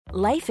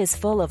Life is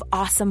full of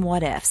awesome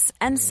what-ifs,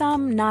 and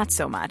some not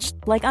so much,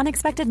 like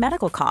unexpected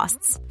medical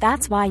costs.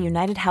 That's why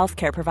United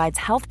Healthcare provides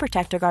Health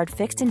Protector Guard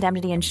fixed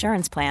indemnity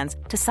insurance plans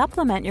to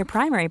supplement your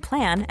primary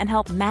plan and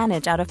help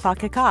manage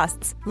out-of-pocket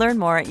costs. Learn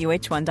more at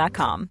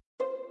uh1.com.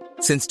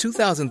 Since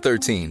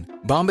 2013,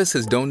 Bombas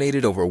has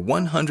donated over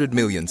 100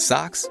 million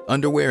socks,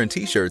 underwear, and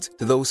T-shirts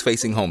to those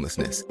facing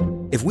homelessness.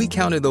 If we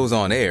counted those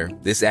on air,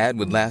 this ad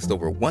would last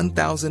over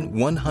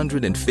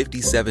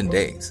 1,157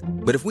 days.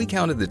 But if we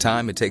counted the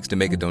time it takes to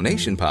make a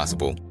donation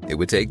possible, it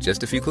would take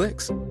just a few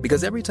clicks.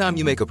 Because every time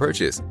you make a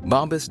purchase,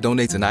 Bombas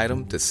donates an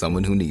item to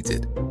someone who needs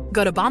it.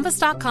 Go to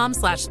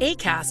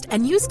bombas.com/ACAST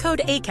and use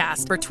code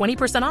ACAST for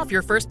 20% off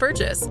your first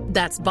purchase.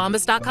 That's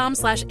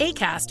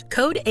bombas.com/ACAST,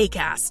 code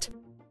ACAST.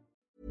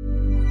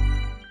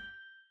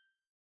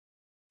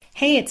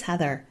 Hey, it's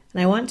Heather,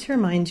 and I want to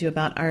remind you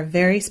about our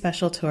very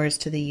special tours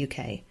to the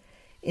UK.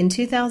 In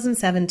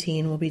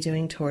 2017, we'll be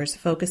doing tours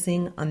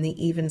focusing on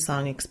the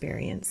Evensong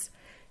experience.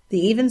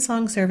 The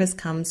Evensong service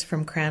comes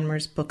from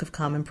Cranmer's Book of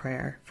Common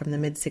Prayer from the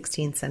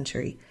mid-16th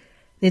century.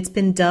 It's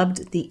been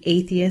dubbed the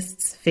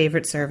atheist's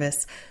favorite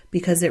service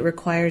because it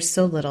requires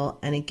so little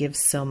and it gives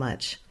so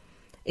much.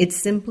 It's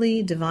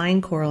simply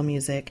divine choral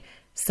music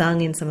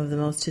sung in some of the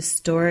most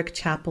historic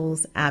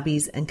chapels,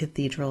 abbeys, and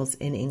cathedrals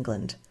in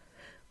England.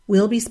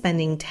 We'll be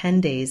spending 10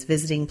 days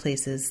visiting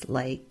places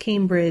like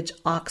Cambridge,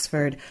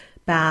 Oxford,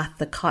 Bath,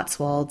 the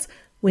Cotswolds,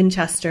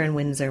 Winchester, and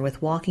Windsor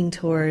with walking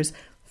tours,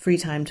 free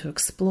time to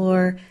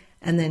explore,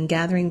 and then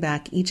gathering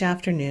back each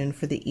afternoon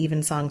for the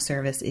Evensong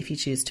service if you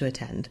choose to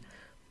attend.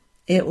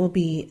 It will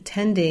be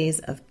 10 days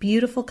of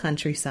beautiful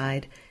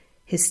countryside,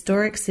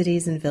 historic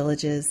cities and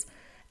villages,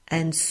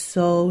 and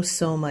so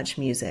much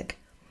music.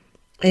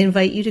 I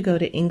invite you to go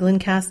to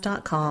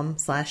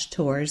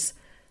englandcast.com/tours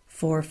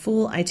for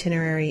full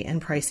itinerary and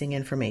pricing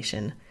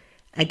information.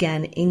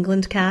 Again,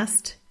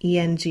 Englandcast,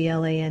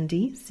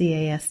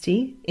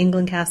 ENGLANDCAST,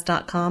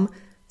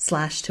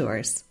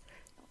 englandcast.com/tours.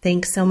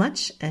 Thanks so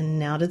much, and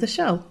now to the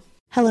show.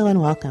 Hello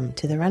and welcome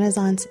to the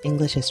Renaissance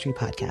English History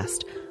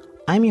Podcast.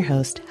 I'm your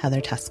host,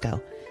 Heather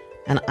Teysko,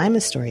 and I'm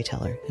a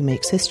storyteller who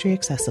makes history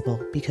accessible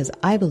because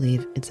I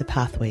believe it's a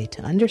pathway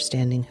to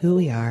understanding who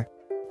we are,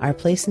 our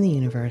place in the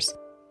universe,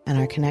 and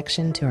our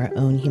connection to our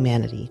own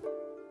humanity.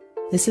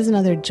 This is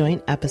another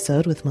joint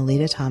episode with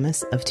Melita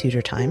Thomas of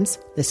Tudor Times.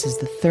 This is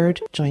the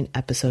third joint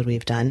episode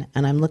we've done,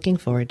 and I'm looking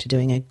forward to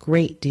doing a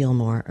great deal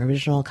more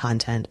original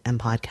content and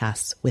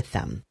podcasts with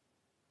them.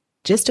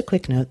 Just a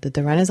quick note that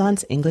the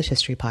Renaissance English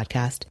History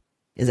Podcast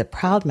is a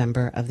proud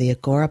member of the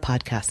Agora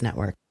Podcast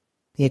Network.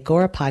 The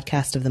Agora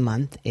Podcast of the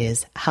month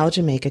is How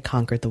Jamaica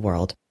Conquered the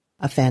World,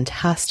 a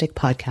fantastic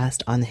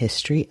podcast on the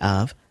history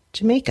of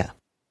Jamaica.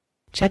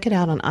 Check it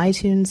out on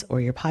iTunes or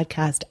your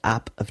podcast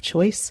app of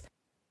choice,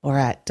 or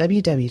at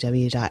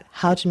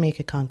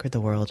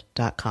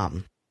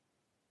www.howjamaicaconqueredtheworld.com.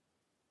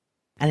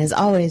 And as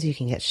always, you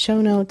can get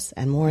show notes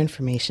and more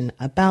information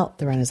about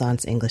the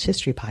Renaissance English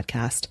History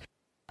Podcast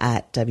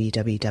at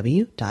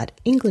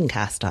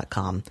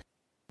www.englandcast.com,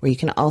 where you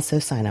can also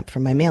sign up for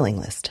my mailing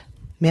list.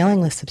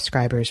 Mailing list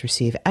subscribers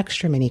receive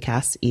extra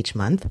minicasts each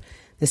month.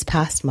 This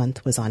past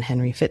month was on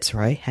Henry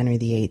Fitzroy, Henry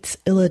VIII's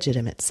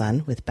illegitimate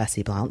son with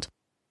Bessie Blount,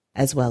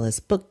 as well as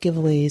book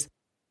giveaways,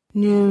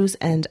 news,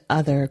 and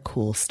other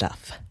cool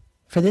stuff.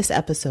 For this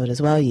episode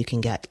as well, you can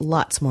get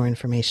lots more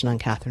information on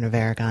Catherine of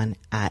Aragon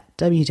at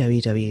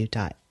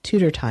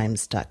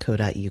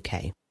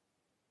www.tudortimes.co.uk.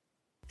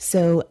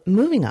 So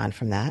moving on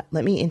from that,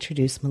 let me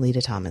introduce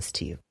Melita Thomas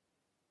to you.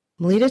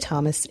 Melita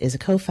Thomas is a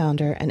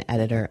co-founder and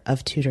editor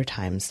of Tudor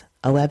Times,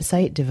 a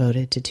website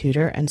devoted to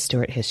Tudor and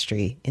Stuart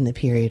history in the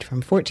period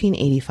from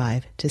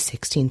 1485 to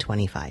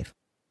 1625.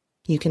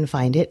 You can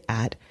find it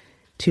at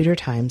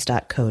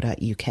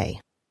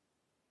tudortimes.co.uk.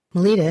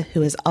 Melita,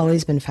 who has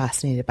always been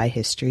fascinated by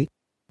history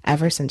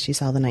ever since she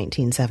saw the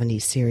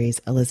 1970s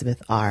series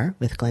Elizabeth R.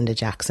 with Glenda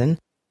Jackson,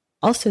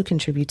 also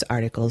contributes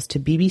articles to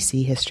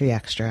BBC History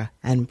Extra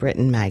and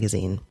Britain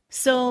Magazine.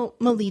 So,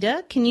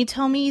 Melita, can you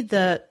tell me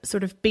the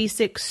sort of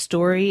basic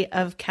story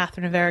of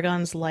Catherine of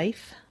Aragon's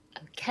life?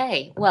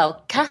 Okay,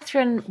 well,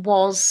 Catherine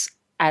was,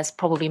 as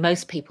probably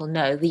most people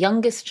know, the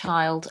youngest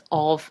child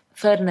of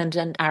Ferdinand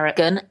and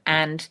Aragon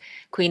and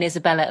Queen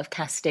Isabella of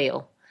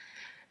Castile.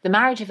 The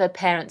marriage of her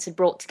parents had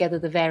brought together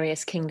the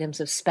various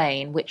kingdoms of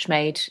Spain, which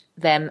made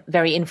them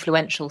very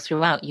influential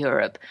throughout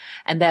Europe,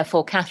 and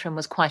therefore Catherine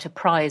was quite a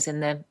prize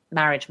in the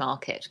marriage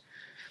market.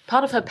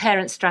 Part of her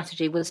parents'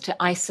 strategy was to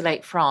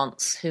isolate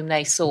France, whom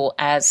they saw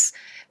as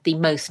the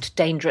most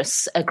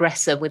dangerous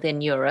aggressor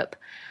within Europe,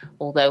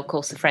 although, of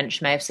course, the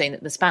French may have seen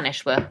that the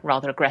Spanish were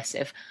rather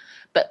aggressive.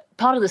 But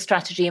part of the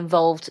strategy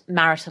involved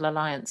marital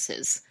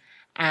alliances.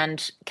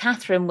 And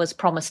Catherine was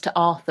promised to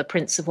Arthur,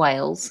 Prince of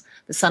Wales,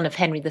 the son of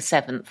Henry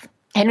VII.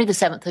 Henry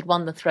VII had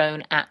won the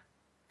throne at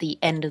the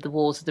end of the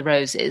Wars of the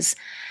Roses,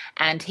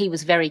 and he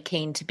was very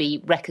keen to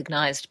be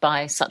recognised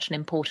by such an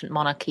important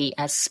monarchy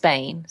as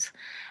Spain's,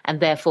 and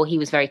therefore he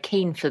was very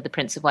keen for the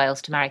Prince of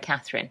Wales to marry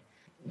Catherine.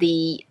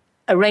 The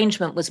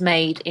arrangement was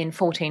made in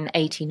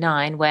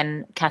 1489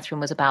 when Catherine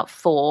was about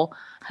 4,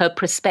 her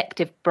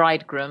prospective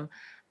bridegroom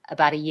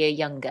about a year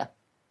younger.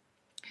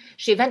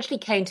 She eventually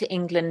came to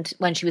England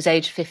when she was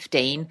aged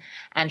 15,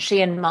 and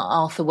she and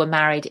Arthur were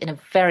married in a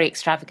very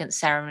extravagant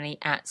ceremony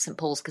at St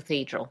Paul's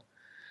Cathedral.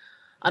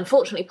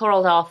 Unfortunately, poor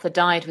old Arthur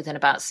died within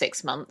about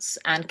 6 months,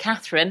 and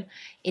Catherine,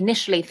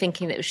 initially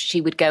thinking that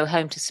she would go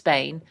home to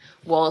Spain,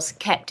 was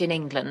kept in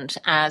England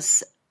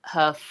as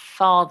her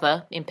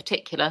father, in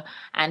particular,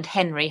 and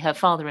Henry, her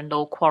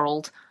father-in-law,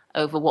 quarrelled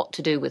over what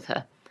to do with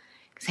her.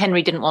 Because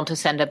Henry didn't want to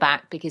send her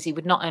back because he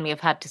would not only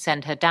have had to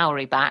send her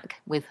dowry back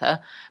with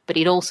her, but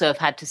he'd also have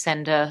had to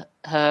send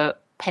her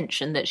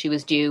pension that she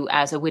was due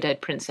as a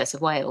widowed Princess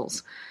of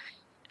Wales.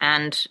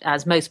 And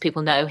as most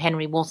people know,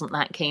 Henry wasn't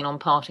that keen on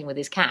parting with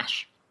his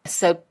cash.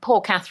 So poor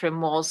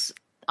Catherine was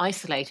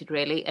isolated,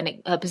 really,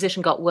 and her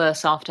position got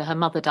worse after her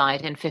mother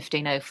died in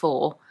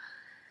 1504.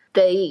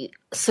 The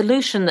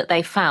solution that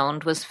they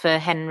found was for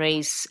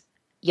Henry's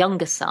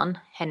younger son,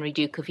 Henry,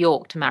 Duke of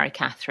York, to marry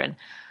Catherine.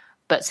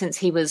 But since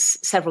he was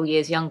several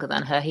years younger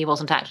than her, he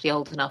wasn't actually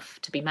old enough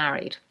to be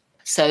married.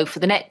 So for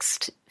the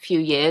next few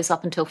years,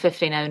 up until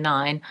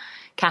 1509,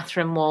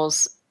 Catherine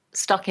was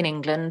stuck in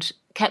England,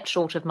 kept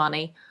short of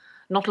money,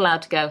 not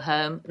allowed to go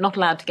home, not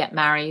allowed to get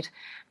married,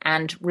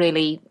 and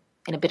really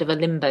in a bit of a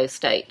limbo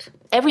state.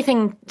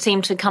 Everything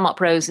seemed to come up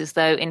roses,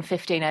 though, in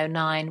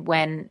 1509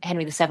 when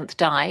Henry VII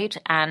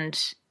died,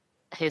 and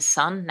his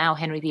son, now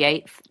Henry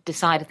VIII,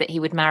 decided that he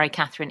would marry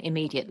Catherine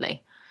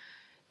immediately.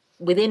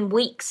 Within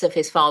weeks of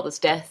his father's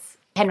death,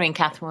 Henry and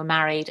Catherine were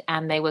married,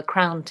 and they were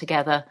crowned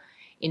together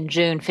in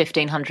June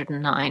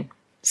 1509.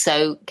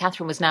 So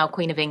Catherine was now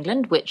Queen of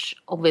England, which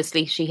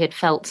obviously she had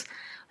felt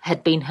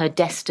had been her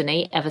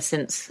destiny ever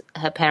since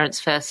her parents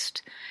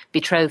first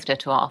betrothed her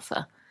to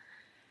Arthur.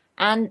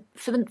 And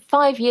for the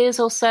 5 years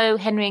or so,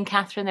 Henry and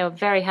Catherine, they were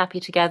very happy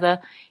together.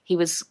 He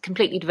was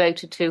completely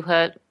devoted to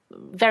her,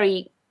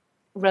 very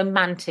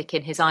romantic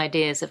in his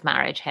ideas of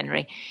marriage,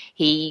 Henry.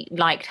 He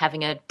liked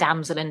having a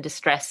damsel in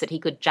distress that he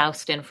could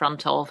joust in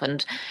front of,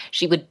 and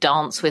she would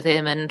dance with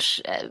him and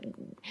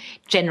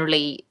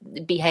generally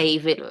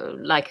behave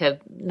like an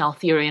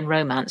Arthurian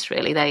romance,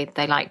 really.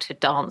 They liked to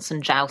dance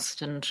and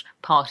joust and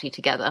party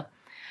together.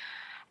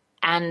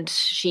 And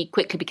she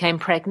quickly became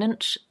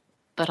pregnant,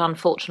 but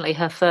unfortunately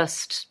her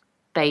first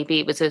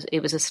baby, it was a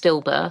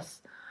stillbirth.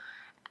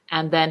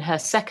 And then her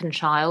second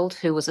child,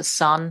 who was a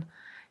son,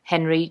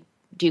 Henry,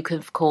 Duke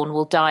of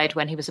Cornwall, died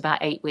when he was about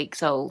 8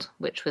 weeks old,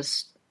 which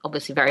was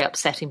obviously very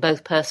upsetting,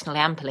 both personally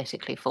and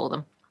politically for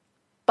them.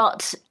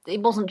 But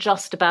it wasn't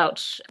just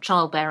about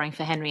childbearing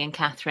for Henry and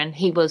Catherine.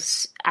 He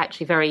was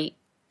actually very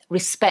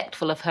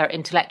respectful of her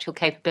intellectual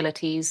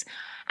capabilities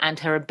and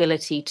her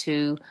ability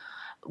to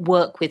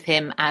work with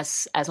him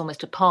as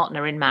almost a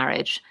partner in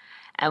marriage.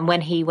 And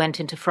when he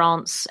went into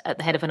France at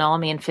the head of an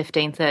army in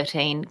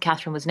 1513,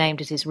 Catherine was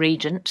named as his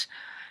regent,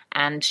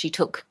 and she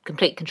took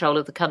complete control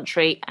of the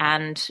country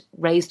and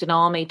raised an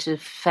army to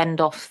fend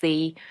off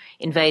the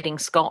invading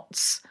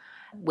Scots,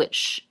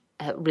 which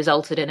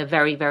resulted in a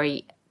very,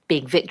 very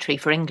big victory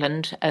for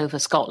England over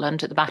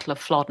Scotland at the Battle of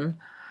Flodden,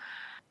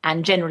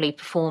 and generally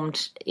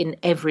performed in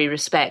every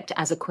respect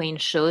as a queen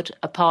should,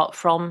 apart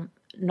from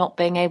not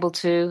being able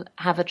to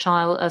have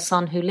a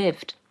son who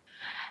lived.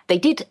 They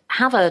did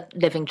have a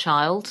living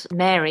child,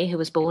 Mary, who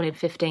was born in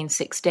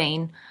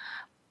 1516,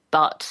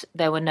 but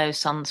there were no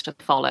sons to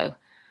follow.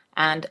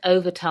 And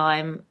over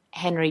time,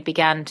 Henry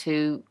began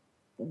to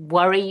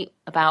worry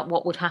about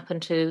what would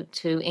happen to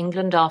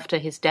England after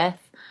his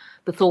death.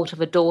 The thought of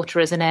a daughter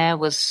as an heir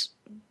was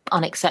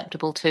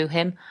unacceptable to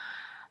him.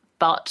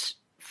 But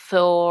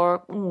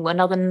for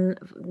another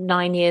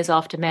 9 years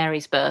after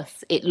Mary's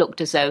birth, it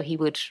looked as though he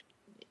would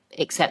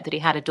accept that he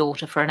had a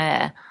daughter for an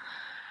heir.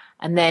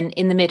 And then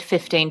in the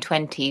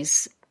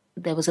mid-1520s,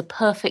 there was a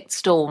perfect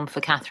storm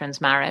for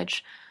Catherine's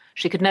marriage.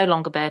 She could no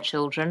longer bear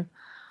children.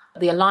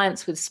 The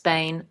alliance with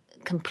Spain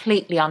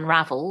completely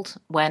unravelled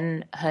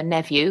when her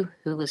nephew,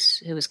 who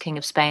was King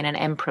of Spain and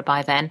Emperor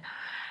by then,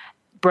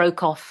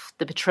 broke off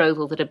the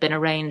betrothal that had been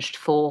arranged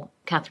for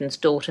Catherine's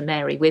daughter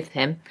Mary with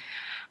him.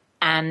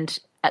 And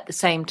at the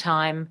same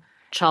time,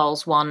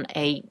 Charles won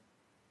a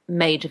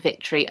major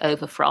victory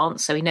over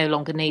France, so he no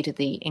longer needed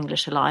the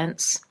English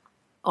alliance.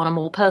 On a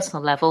more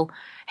personal level,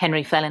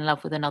 Henry fell in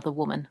love with another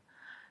woman.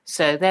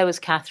 So there was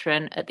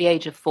Catherine at the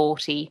age of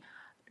 40,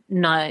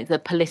 neither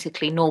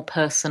politically nor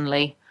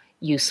personally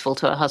useful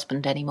to her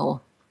husband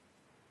anymore,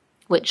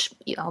 which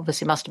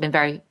obviously must have been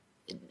very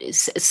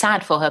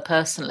sad for her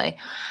personally,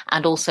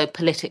 and also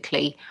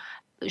politically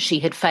she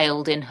had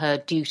failed in her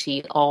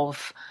duty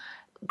of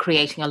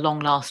creating a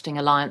long-lasting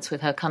alliance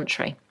with her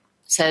country.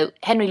 So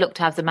Henry looked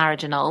to have the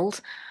marriage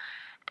annulled,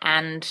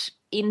 and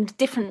in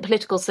different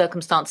political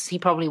circumstances he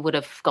probably would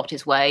have got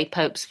his way.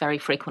 Popes very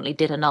frequently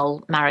did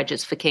annul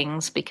marriages for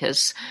kings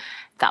because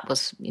that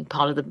was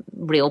part of the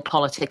real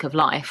politic of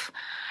life.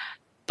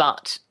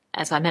 But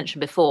as I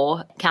mentioned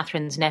before,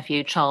 Catherine's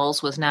nephew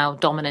Charles was now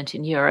dominant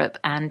in Europe,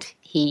 and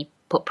he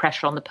put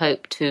pressure on the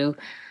Pope to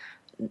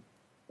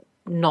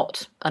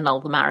not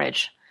annul the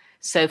marriage.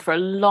 So for a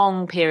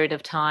long period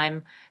of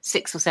time,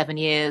 6 or 7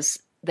 years,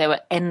 there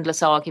were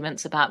endless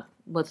arguments about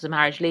was the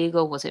marriage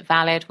legal, was it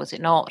valid, was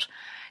it not.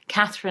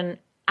 Catherine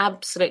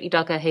absolutely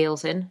dug her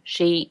heels in.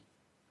 She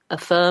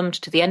affirmed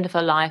to the end of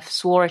her life,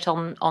 swore it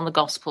on the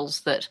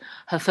Gospels, that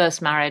her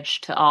first marriage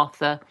to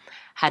Arthur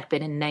had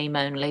been in name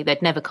only.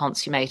 They'd never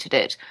consummated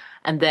it,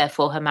 and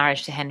therefore her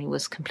marriage to Henry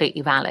was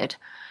completely valid.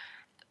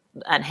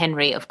 And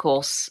Henry, of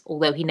course,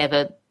 although he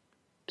never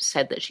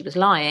said that she was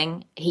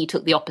lying, he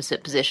took the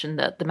opposite position,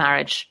 that the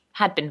marriage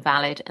had been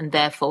valid, and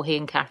therefore he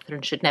and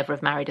Catherine should never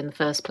have married in the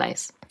first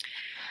place.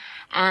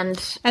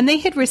 And they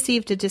had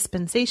received a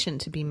dispensation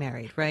to be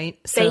married, right?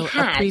 So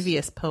a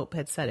previous pope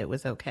had said it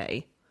was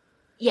okay.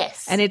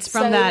 Yes. And it's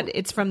from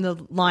it's from the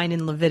line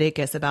in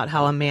Leviticus about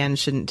how a man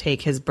shouldn't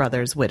take his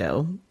brother's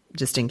widow,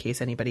 just in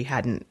case anybody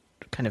hadn't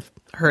kind of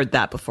heard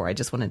that before. I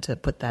just wanted to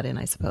put that in,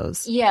 I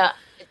suppose. Yeah.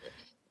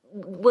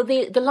 Well,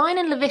 the line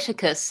in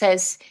Leviticus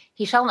says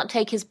he shall not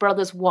take his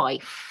brother's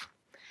wife.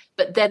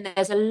 But then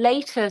there's a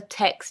later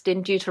text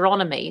in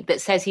Deuteronomy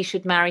that says he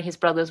should marry his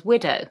brother's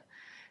widow.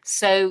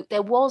 So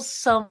there was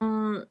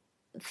some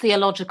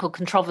theological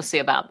controversy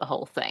about the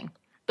whole thing.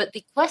 But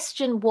the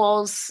question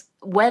was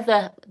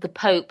whether the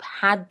Pope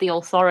had the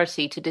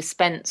authority to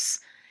dispense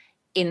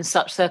in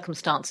such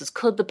circumstances.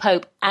 Could the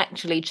Pope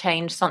actually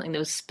change something that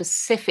was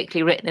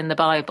specifically written in the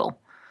Bible,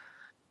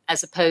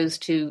 as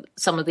opposed to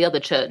some of the other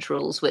church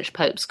rules which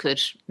popes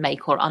could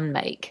make or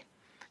unmake?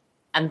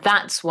 And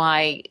that's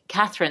why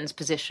Catherine's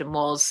position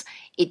was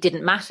it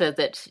didn't matter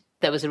that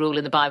there was a rule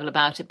in the Bible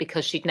about it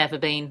because she'd never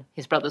been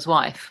his brother's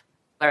wife.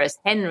 Whereas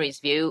Henry's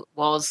view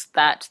was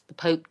that the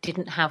Pope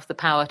didn't have the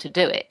power to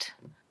do it.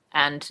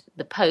 And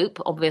the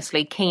Pope,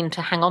 obviously keen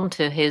to hang on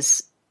to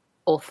his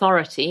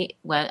authority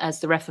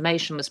as the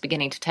Reformation was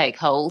beginning to take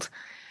hold,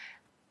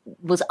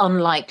 was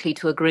unlikely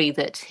to agree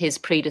that his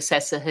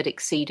predecessor had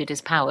exceeded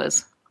his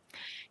powers.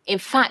 In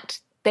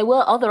fact, there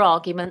were other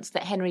arguments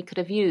that Henry could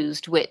have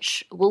used,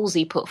 which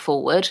Wolsey put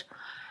forward,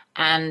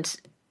 and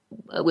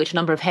which a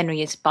number of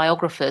Henry's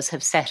biographers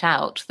have set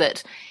out,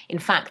 that in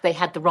fact they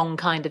had the wrong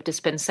kind of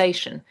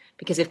dispensation,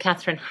 because if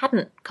Catherine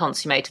hadn't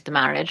consummated the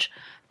marriage,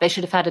 they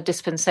should have had a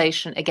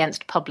dispensation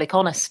against public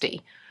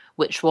honesty,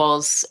 which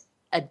was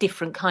a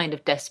different kind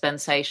of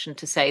dispensation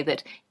to say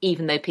that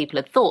even though people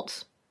had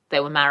thought they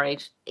were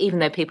married, even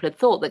though people had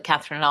thought that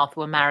Catherine and Arthur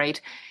were married,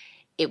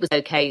 it was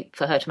okay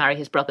for her to marry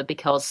his brother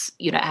because,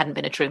 it hadn't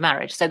been a true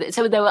marriage. So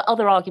there were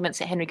other arguments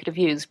that Henry could have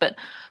used, but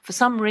for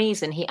some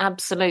reason he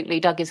absolutely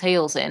dug his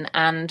heels in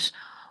and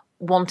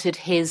wanted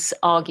his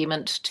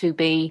argument to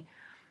be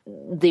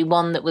the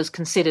one that was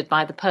considered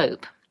by the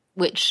Pope,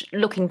 which,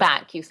 looking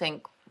back, you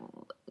think,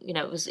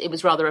 it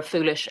was rather a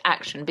foolish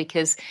action,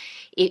 because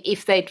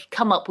if they'd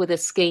come up with a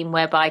scheme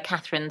whereby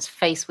Catherine's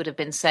face would have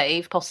been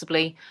saved,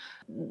 possibly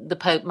the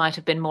Pope might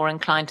have been more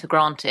inclined to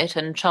grant it,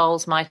 and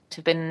Charles might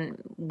have been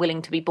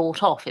willing to be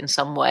bought off in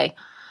some way.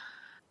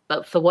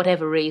 But for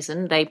whatever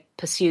reason, they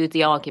pursued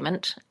the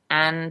argument,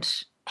 and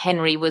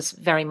Henry was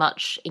very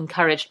much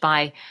encouraged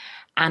by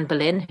Anne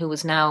Boleyn, who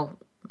was now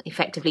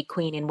effectively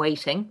queen in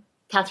waiting.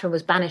 Catherine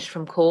was banished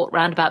from court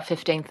round about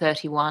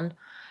 1531,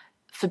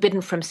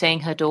 forbidden from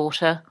seeing her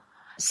daughter,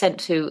 sent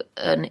to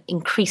an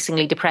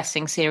increasingly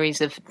depressing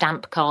series of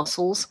damp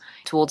castles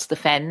towards the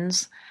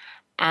fens,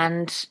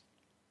 and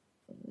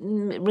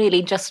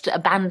really just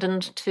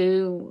abandoned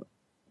to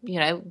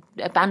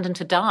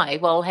die,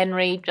 while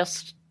Henry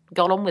just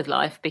got on with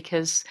life,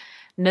 because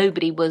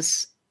nobody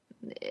was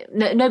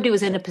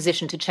in a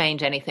position to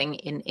change anything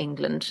in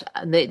England.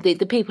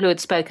 The people who had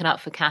spoken up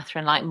for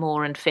Catherine, like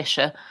More and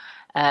Fisher,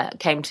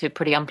 came to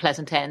pretty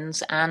unpleasant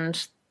ends,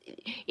 and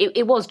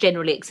it was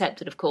generally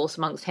accepted, of course,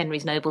 amongst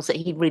Henry's nobles that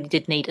he really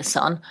did need a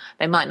son.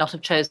 They might not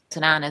have chosen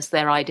Anne as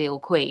their ideal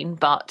queen,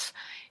 but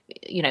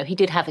he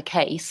did have a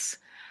case.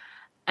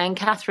 And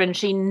Catherine,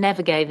 she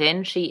never gave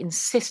in. She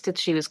insisted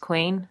she was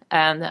queen,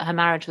 that her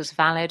marriage was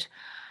valid.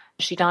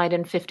 She died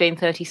in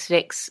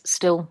 1536,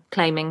 still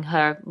claiming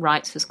her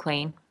rights as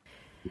queen.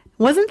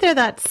 Wasn't there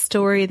that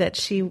story that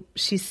she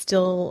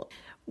still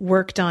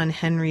worked on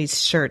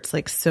Henry's shirts,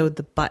 like sewed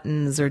the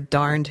buttons or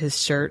darned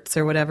his shirts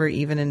or whatever,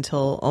 even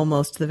until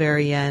almost the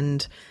very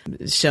end,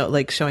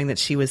 showing that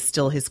she was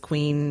still his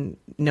queen,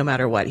 no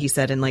matter what he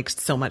said, and like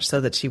so much so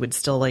that she would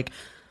still like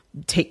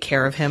take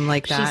care of him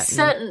like that.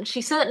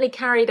 She certainly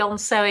carried on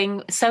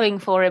sewing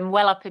for him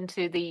well up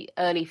into the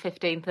early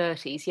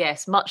 1530s.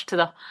 Yes, much to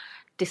the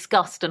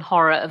disgust and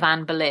horror of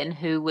Anne Boleyn,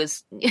 who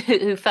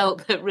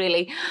felt that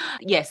really,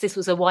 yes, this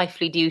was a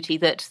wifely duty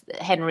that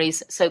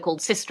Henry's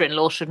so-called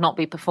sister-in-law should not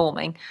be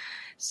performing.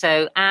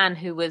 So Anne,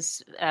 who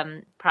was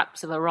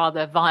perhaps of a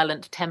rather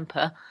violent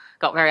temper,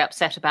 got very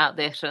upset about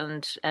this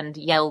and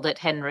yelled at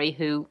Henry,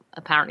 who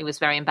apparently was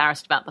very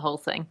embarrassed about the whole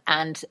thing.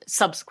 And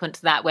subsequent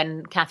to that,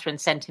 when Catherine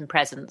sent him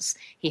presents,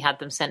 he had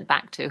them sent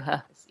back to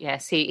her.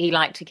 Yes, he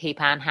liked to keep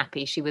Anne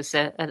happy. She was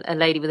a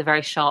lady with a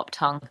very sharp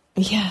tongue.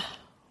 Yeah.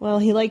 Well,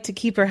 he liked to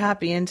keep her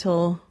happy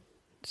until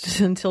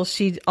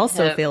she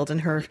also failed in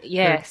her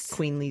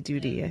queenly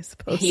duty, I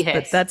suppose. Yes.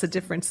 But that's a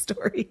different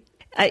story.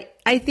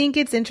 I think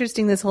it's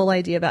interesting, this whole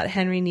idea about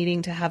Henry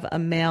needing to have a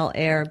male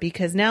heir,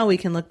 because now we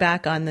can look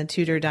back on the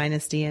Tudor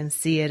dynasty and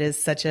see it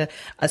as such a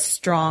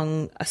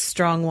strong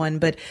one.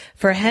 But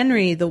for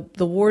Henry, the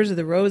Wars of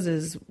the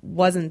Roses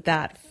wasn't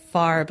that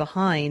far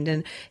behind,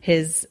 and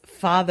his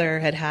father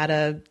had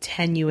a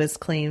tenuous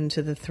claim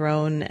to the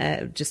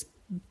throne, just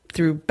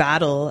through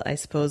battle, I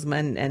suppose,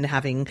 and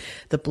having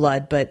the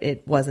blood, but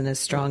it wasn't as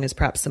strong as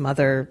perhaps some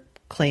other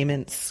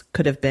claimants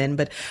could have been.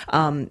 But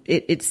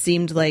it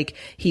seemed like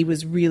he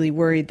was really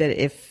worried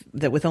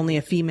that with only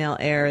a female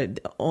heir,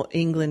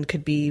 England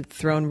could be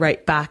thrown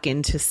right back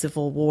into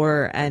civil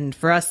war. And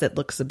for us, it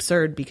looks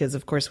absurd because,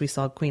 of course, we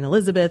saw Queen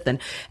Elizabeth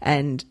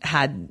and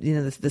had,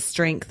 the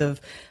strength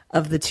of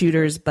the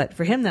Tudors, but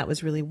for him that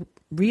was really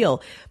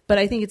real. But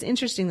I think it's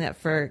interesting that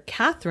for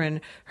Catherine,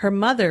 her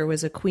mother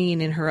was a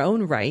queen in her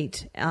own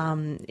right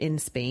in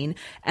Spain,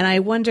 and I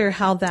wonder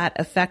how that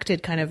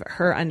affected kind of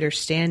her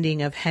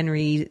understanding of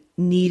Henry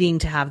needing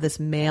to have this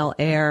male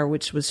heir,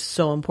 which was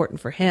so important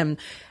for him.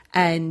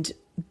 And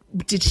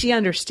did she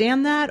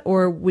understand that,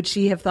 or would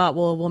she have thought,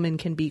 well, a woman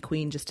can be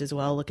queen just as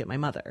well? Look at my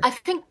mother. I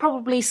think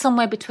probably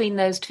somewhere between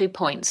those 2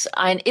 points.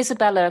 And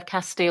Isabella of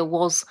Castile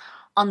was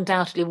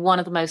undoubtedly one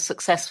of the most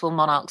successful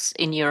monarchs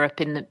in Europe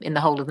in the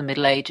whole of the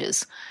Middle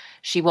Ages.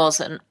 She was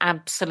an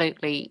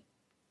absolutely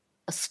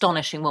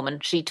astonishing woman.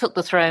 She took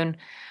the throne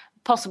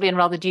possibly in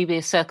rather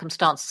dubious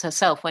circumstances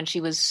herself when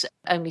she was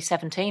only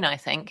 17, I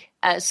think.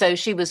 So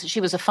she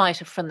was a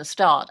fighter from the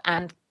start,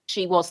 and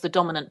she was the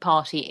dominant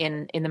party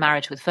in the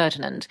marriage with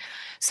Ferdinand.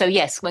 So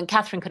yes, when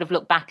Catherine could have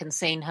looked back and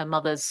seen her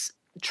mother's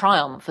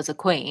triumph as a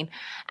queen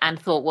and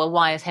thought, well,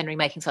 why is Henry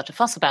making such a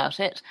fuss about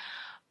it?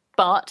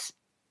 But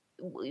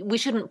we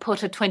shouldn't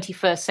put a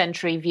 21st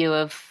century view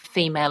of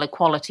female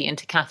equality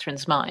into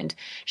Catherine's mind.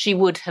 She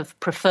would have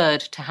preferred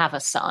to have a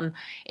son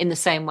in the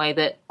same way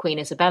that Queen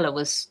Isabella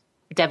was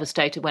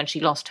devastated when she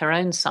lost her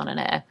own son and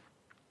heir.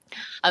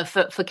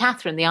 For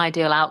Catherine, the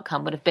ideal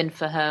outcome would have been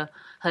for her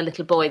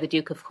little boy, the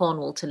Duke of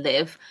Cornwall, to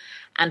live,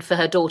 and for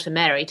her daughter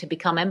Mary to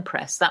become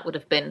empress. That would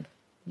have been,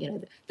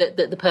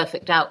 the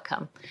perfect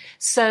outcome.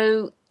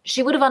 So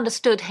she would have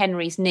understood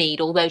Henry's need,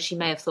 although she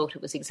may have thought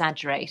it was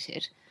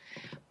exaggerated.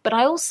 But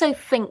I also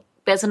think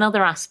there's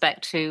another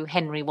aspect to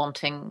Henry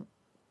wanting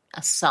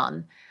a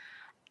son.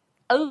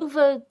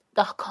 Over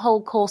the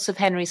whole course of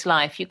Henry's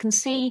life, you can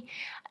see,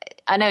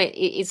 I know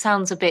it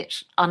sounds a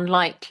bit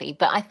unlikely,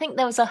 but I think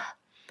there was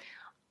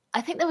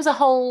a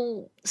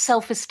whole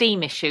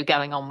self-esteem issue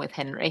going on with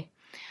Henry.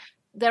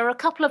 There are a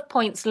couple of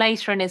points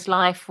later in his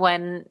life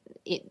when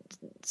it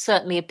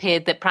certainly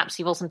appeared that perhaps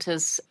he wasn't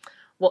as,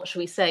 what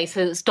shall we say,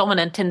 so as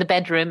dominant in the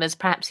bedroom as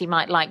perhaps he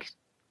might like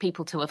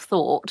people to have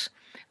thought.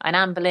 And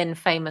Anne Boleyn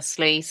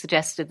famously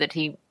suggested that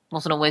he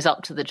wasn't always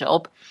up to the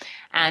job,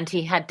 and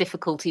he had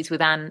difficulties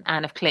with Anne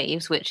of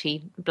Cleves, which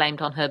he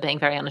blamed on her being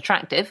very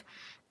unattractive.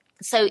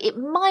 So it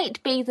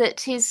might be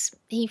that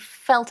he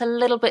felt a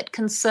little bit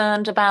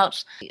concerned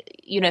about,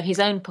 his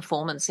own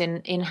performance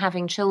in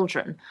having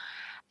children.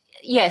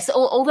 Yes,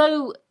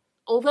 although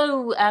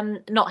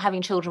not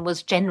having children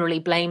was generally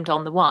blamed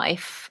on the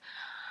wife,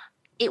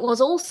 it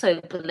was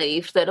also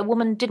believed that a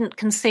woman didn't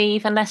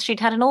conceive unless she'd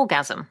had an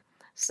orgasm.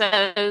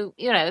 So,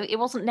 it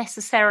wasn't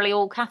necessarily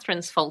all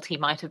Catherine's fault, he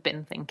might have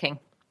been thinking.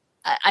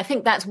 I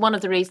think that's one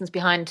of the reasons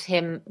behind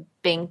him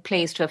being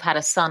pleased to have had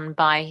a son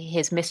by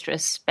his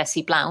mistress,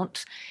 Bessie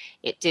Blount.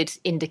 It did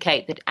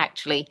indicate that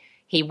actually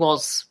he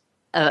was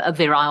a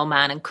virile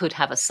man and could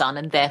have a son,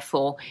 and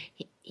therefore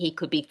he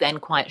could be then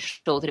quite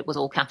sure that it was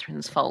all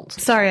Catherine's fault.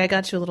 Sorry, I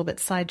got you a little bit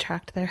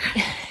sidetracked there.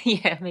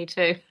 Yeah, me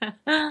too.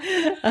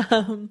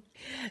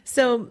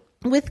 So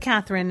with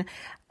Catherine,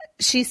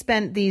 she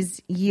spent these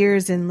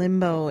years in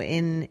limbo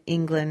in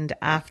England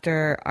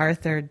after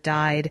Arthur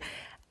died.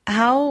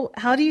 How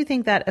do you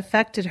think that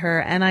affected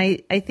her? And I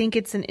think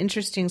it's an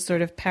interesting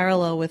sort of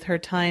parallel with her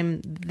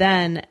time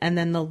then and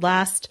then the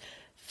last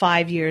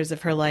 5 years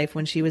of her life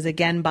when she was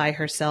again by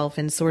herself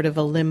in sort of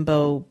a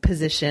limbo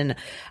position.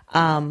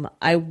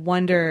 I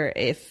wonder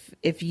if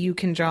you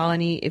draw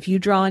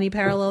any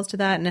parallels to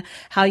that, and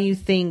how you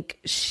think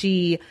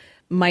she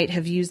might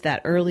have used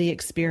that early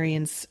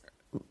experience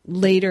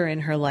later in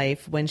her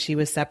life when she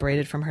was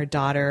separated from her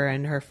daughter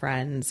and her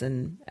friends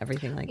and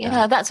everything like that.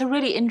 Yeah, that's a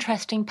really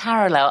interesting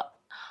parallel.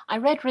 I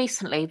read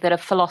recently that a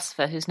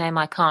philosopher whose name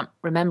I can't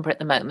remember at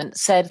the moment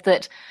said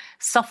that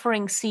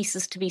suffering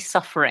ceases to be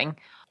suffering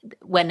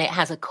when it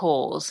has a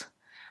cause.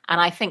 And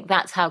I think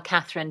that's how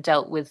Catherine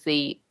dealt with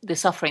the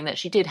suffering that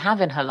she did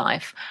have in her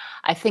life.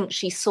 I think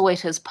she saw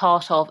it as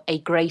part of a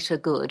greater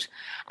good.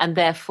 And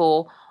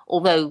therefore,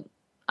 although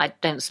I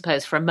don't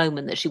suppose for a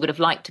moment that she would have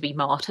liked to be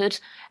martyred,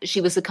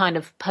 she was the kind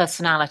of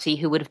personality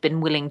who would have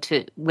been willing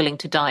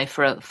to die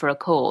for a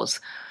cause.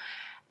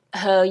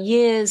 Her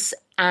years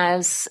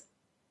as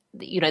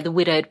the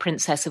widowed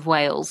Princess of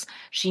Wales,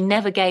 she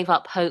never gave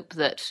up hope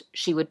that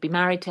she would be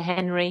married to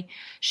Henry.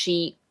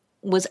 She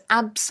was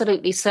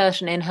absolutely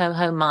certain in her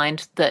own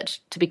mind that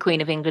to be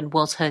Queen of England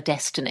was her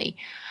destiny.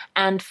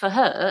 And for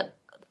her,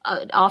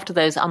 after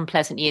those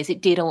unpleasant years,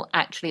 it did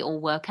actually all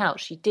work out.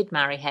 She did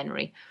marry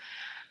Henry.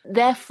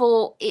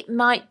 Therefore, it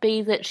might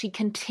be that she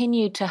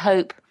continued to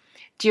hope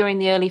during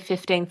the early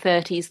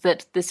 1530s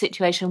that the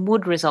situation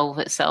would resolve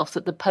itself,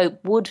 that the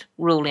Pope would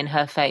rule in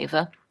her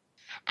favour,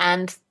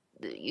 and,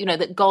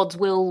 that God's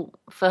will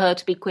for her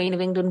to be Queen of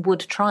England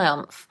would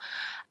triumph.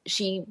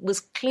 She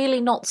was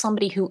clearly not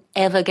somebody who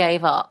ever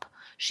gave up.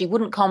 She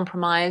wouldn't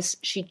compromise.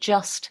 She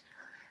just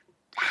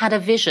had a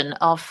vision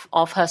of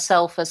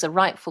herself as a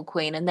rightful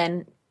queen, and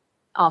then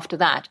after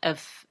that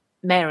of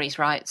Mary's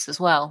rights as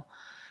well.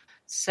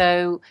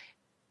 So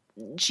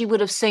she would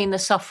have seen the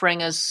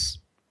suffering as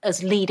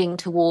leading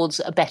towards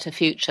a better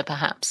future,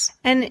 perhaps.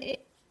 And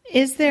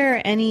is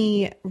there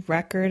any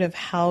record of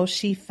how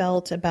she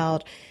felt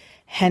about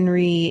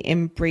Henry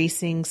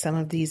embracing some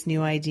of these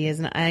new ideas?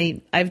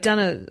 And I've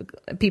done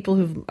people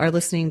who've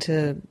listened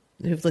to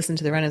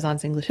the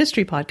Renaissance English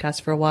History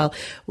podcast for a while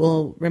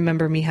will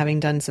remember me having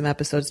done some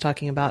episodes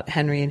talking about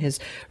Henry and his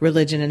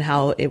religion and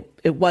how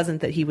it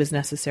wasn't that he was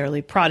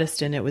necessarily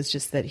Protestant. It was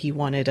just that he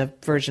wanted a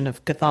version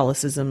of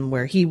Catholicism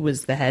where he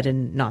was the head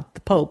and not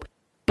the Pope.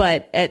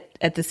 But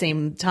at the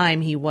same time,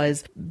 he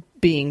was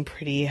being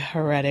pretty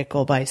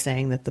heretical by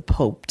saying that the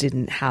Pope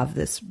didn't have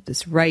this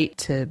right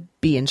to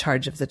be in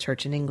charge of the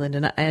church in England.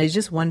 And I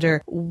just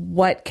wonder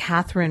what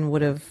Catherine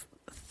would have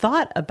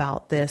thought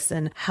about this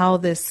and how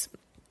this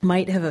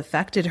might have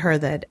affected her,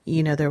 that,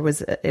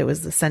 it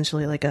was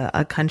essentially like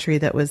a country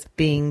that was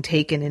being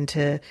taken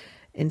into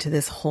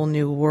this whole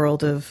new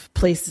world of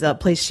places, a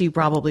place she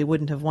probably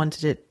wouldn't have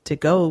wanted it to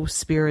go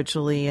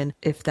spiritually. And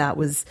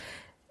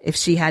if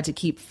she had to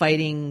keep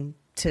fighting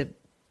to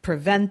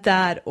prevent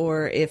that,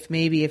 or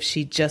if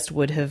she just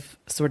would have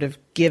sort of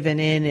given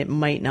in, it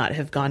might not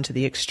have gone to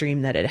the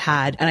extreme that it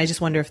had. And I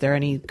just wonder if there are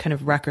any kind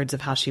of records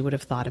of how she would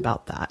have thought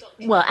about that.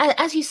 Well,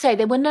 as you say,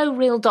 there were no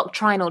real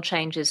doctrinal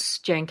changes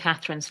during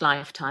Catherine's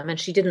lifetime, and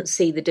she didn't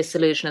see the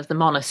dissolution of the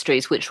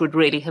monasteries, which would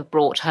really have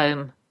brought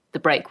home the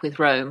break with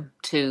Rome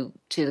to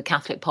the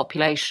Catholic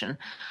population.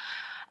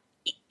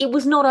 It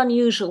was not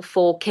unusual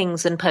for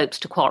kings and popes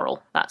to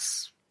quarrel.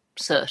 That's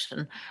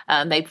certain.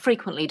 They'd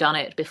frequently done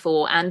it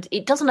before, and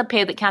it doesn't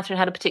appear that Catherine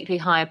had a particularly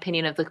high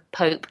opinion of the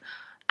Pope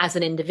as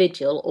an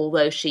individual,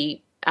 although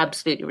she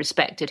absolutely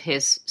respected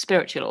his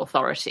spiritual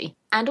authority.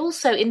 And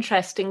also,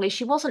 interestingly,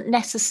 she wasn't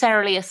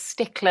necessarily a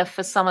stickler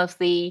for some of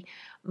the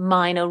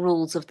minor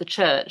rules of the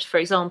church. For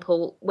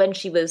example, when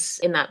she was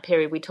in that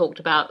period we talked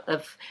about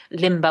of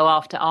limbo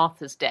after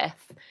Arthur's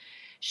death,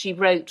 she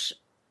wrote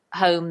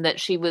home that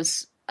she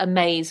was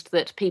amazed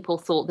that people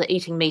thought that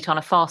eating meat on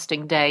a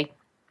fasting day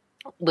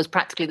was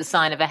practically the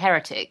sign of a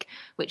heretic,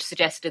 which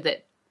suggested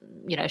that,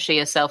 she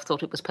herself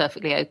thought it was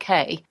perfectly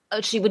okay.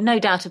 She would no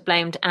doubt have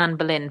blamed Anne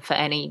Boleyn for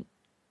any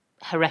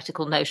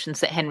heretical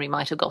notions that Henry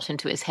might have got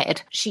into his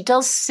head. She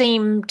does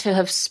seem to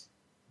have,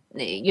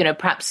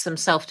 perhaps some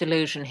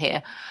self-delusion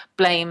here,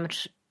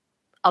 blamed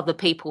other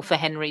people for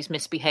Henry's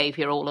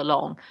misbehaviour all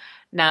along.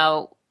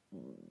 Now,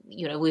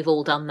 we've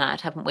all done that,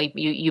 haven't we?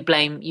 You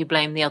blame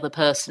the other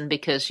person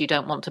because you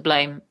don't want to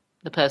blame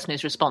the person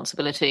whose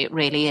responsibility it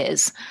really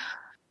is.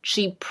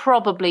 She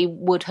probably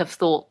would have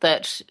thought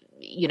that,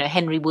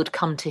 Henry would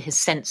come to his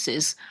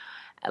senses.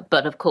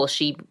 But of course,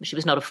 she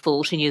was not a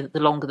fool. She knew that the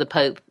longer the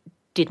Pope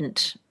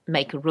didn't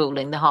make a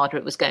ruling, the harder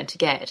it was going to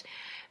get.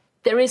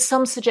 There is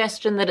some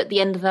suggestion that at the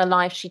end of her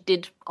life, she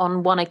did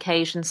on one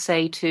occasion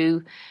say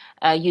to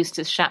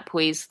Eustace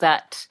Chapuys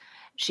that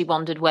she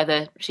wondered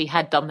whether she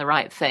had done the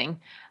right thing,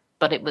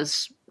 but it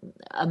was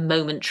a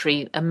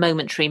momentary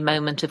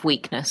moment of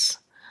weakness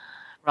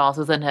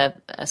rather than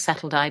a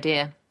settled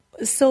idea.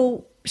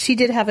 So she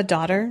did have a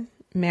daughter,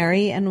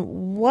 Mary,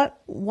 and what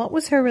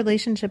was her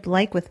relationship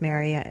like with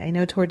Mary? I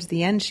know towards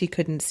the end she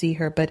couldn't see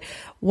her, but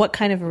what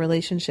kind of a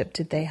relationship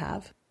did they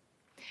have?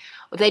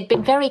 Well, they'd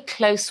been very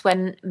close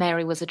when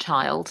Mary was a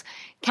child.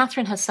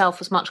 Catherine herself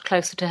was much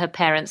closer to her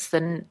parents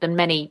than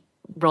many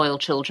royal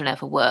children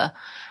ever were,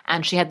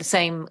 and she had the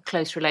same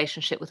close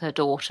relationship with her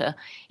daughter.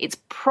 It's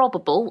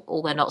probable,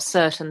 although not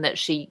certain, that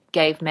she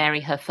gave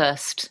Mary her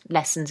first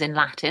lessons in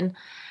Latin,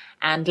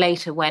 and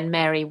later when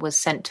Mary was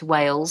sent to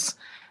Wales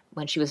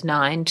when she was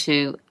 9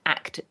 to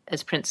act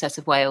as Princess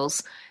of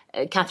Wales,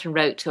 Catherine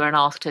wrote to her and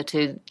asked her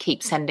to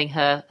keep sending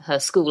her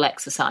school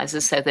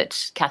exercises so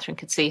that Catherine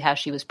could see how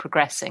she was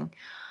progressing.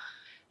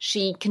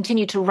 She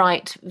continued to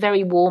write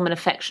very warm and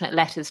affectionate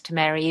letters to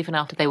Mary even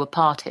after they were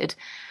parted,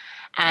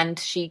 and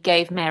she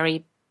gave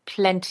Mary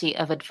plenty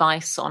of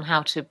advice on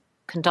how to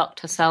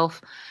conduct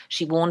herself.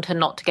 She warned her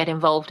not to get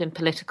involved in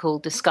political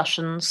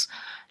discussions,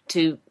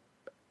 to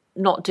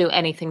not do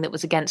anything that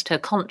was against her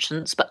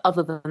conscience, but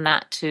other than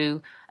that,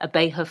 to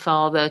obey her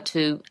father,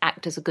 to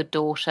act as a good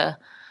daughter.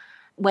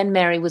 When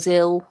Mary was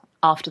ill,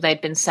 after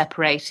they'd been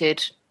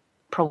separated,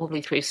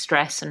 probably through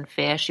stress and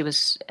fear, she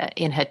was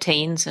in her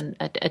teens and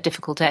a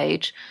difficult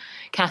age,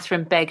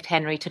 Catherine begged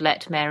Henry to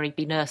let Mary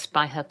be nursed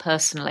by her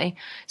personally,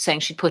 saying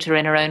she'd put her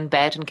in her own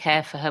bed and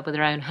care for her with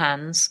her own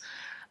hands.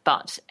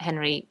 But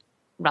Henry,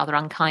 rather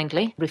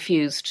unkindly,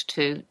 refused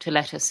to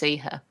let her see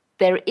her.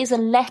 There is a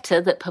letter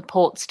that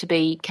purports to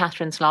be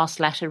Catherine's last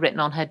letter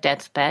written on her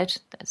deathbed.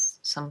 There's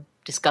some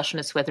discussion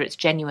as to whether it's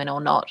genuine or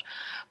not.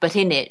 But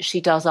in it, she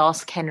does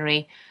ask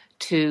Henry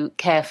to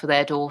care for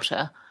their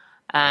daughter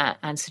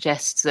and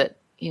suggests that,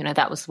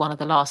 that was one of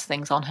the last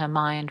things on her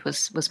mind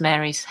was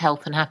Mary's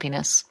health and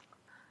happiness.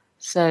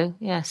 So,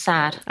 yeah,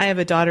 sad. I have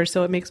a daughter,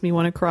 so it makes me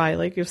want to cry.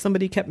 Like, if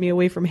somebody kept me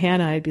away from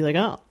Hannah, I'd be like,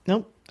 oh,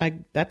 nope,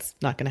 that's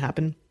not going to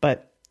happen.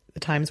 But the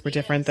times were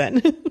different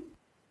then.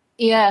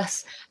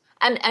 Yes.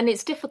 And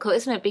it's difficult,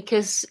 isn't it?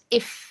 Because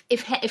if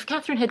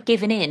Catherine had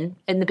given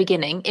in the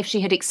beginning, if she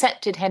had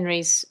accepted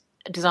Henry's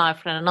desire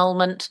for an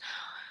annulment,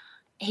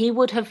 he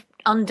would have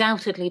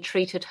undoubtedly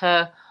treated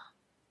her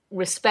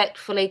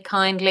respectfully,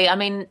 kindly. I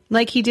mean...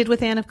 like he did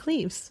with Anne of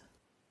Cleves.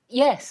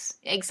 Yes,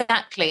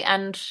 exactly.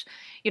 And,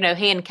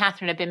 he and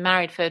Catherine had been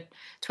married for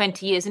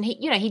 20 years. And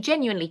he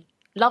genuinely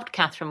loved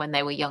Catherine when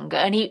they were younger.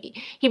 And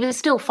he was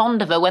still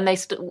fond of her when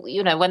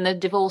when the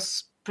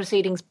divorce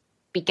proceedings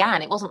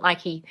began. It wasn't like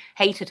he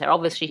hated her.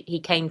 Obviously, he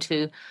came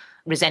to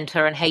resent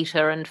her and hate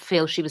her and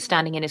feel she was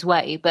standing in his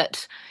way.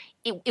 But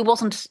it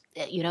wasn't,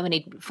 and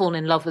he'd fallen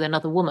in love with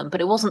another woman. But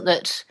it wasn't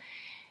that...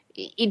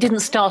 it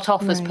didn't start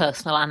off as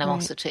personal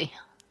animosity. Right.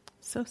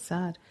 So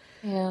sad.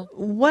 Yeah.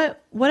 What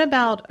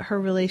about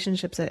her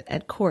relationships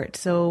at court?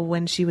 So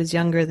when she was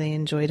younger, they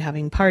enjoyed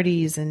having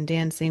parties and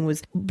dancing.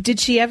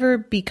 Did she ever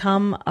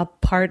become a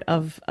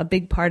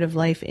big part of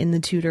life in the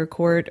Tudor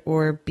court,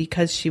 or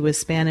because she was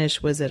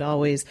Spanish, was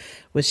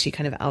she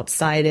kind of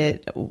outside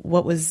it?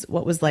 What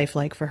was life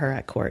like for her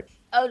at court?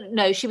 Oh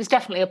no, she was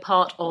definitely a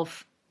part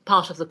of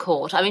the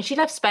court. I mean, she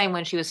left Spain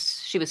when she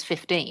was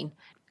 15.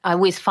 I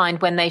always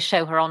find when they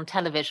show her on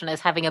television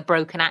as having a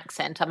broken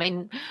accent. I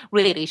mean,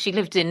 really, she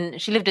lived in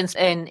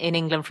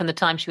England from the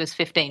time she was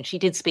 15. She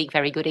did speak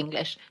very good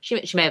English.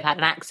 She may have had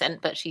an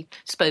accent, but she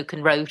spoke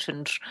and wrote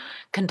and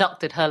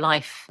conducted her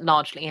life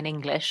largely in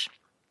English.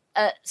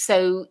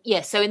 So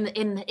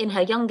in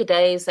her younger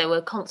days, there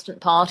were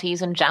constant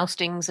parties and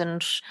joustings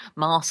and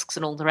masks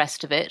and all the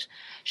rest of it.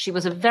 She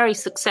was a very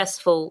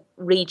successful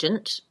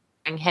regent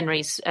during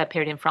Henry's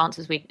period in France,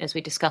 as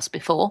we discussed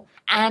before.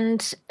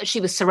 And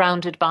she was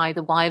surrounded by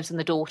the wives and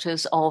the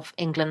daughters of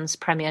England's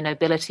premier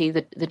nobility.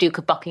 The Duke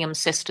of Buckingham's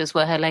sisters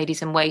were her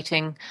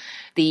ladies-in-waiting.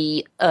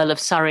 The Earl of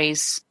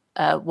Surrey's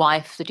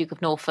wife, the Duke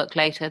of Norfolk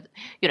later,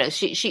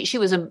 she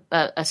was a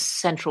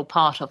central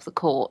part of the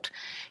court.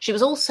 She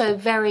was also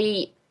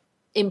very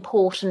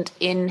important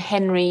in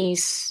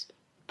Henry's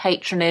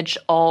patronage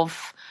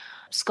of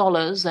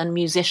scholars and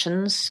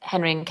musicians.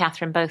 Henry and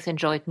Catherine both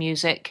enjoyed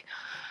music.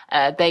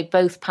 They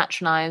both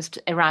patronised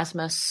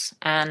Erasmus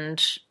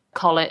and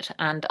Colet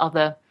and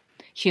other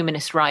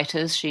humanist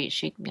writers.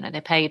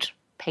 They paid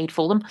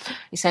for them,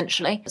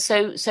 essentially.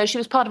 So she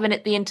was part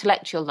of the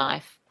intellectual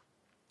life.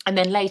 And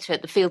then later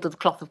at the Field of the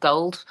Cloth of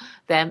Gold,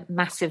 their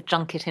massive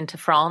junket into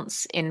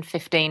France in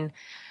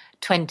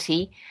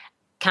 1520,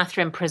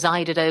 Catherine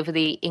presided over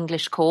the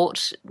English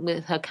court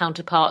with her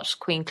counterpart,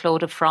 Queen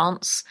Claude of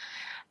France.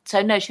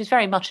 So no, she was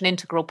very much an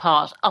integral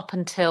part up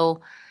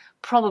until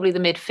probably the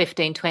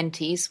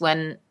mid-1520s,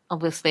 when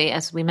obviously,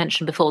 as we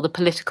mentioned before, the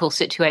political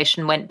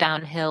situation went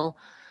downhill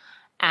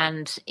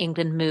and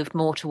England moved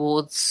more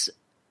towards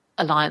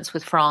alliance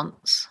with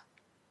France,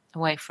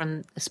 away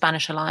from the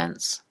Spanish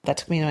alliance. That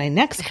took me to my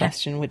next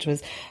question, which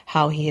was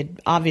how he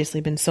had obviously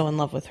been so in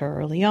love with her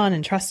early on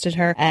and trusted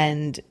her.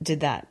 And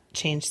did that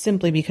change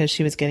simply because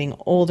she was getting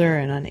older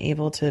and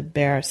unable to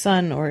bear a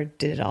son, or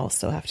did it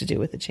also have to do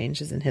with the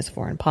changes in his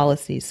foreign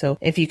policy? So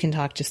if you can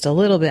talk just a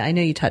little bit, I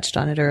know you touched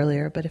on it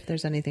earlier, but if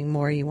there's anything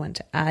more you want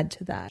to add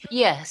to that.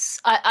 Yes,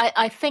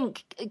 I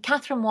think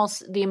Catherine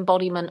was the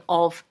embodiment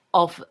of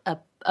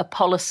a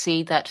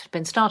policy that had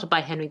been started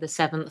by Henry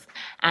VII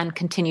and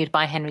continued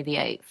by Henry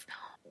VIII.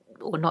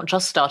 Or not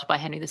just started by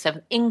Henry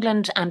VII.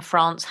 England and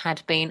France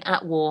had been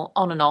at war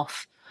on and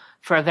off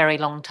for a very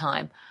long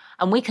time.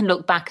 And we can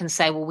look back and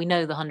say, well, we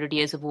know the 100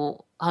 Years'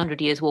 War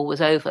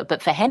was over.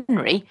 But for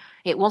Henry,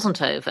 it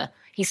wasn't over.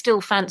 He still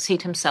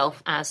fancied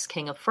himself as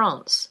King of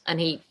France. And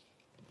he,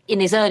 in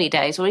his early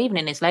days, or even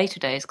in his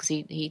later days, because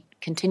he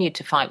continued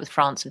to fight with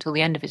France until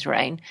the end of his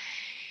reign,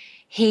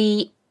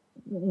 he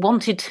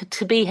wanted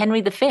to be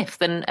Henry V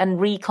and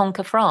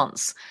reconquer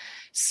France.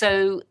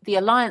 So the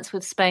alliance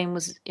with Spain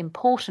was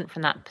important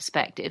from that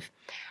perspective.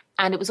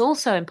 And it was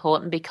also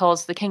important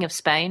because the King of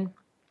Spain,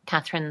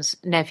 Catherine's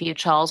nephew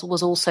Charles,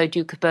 was also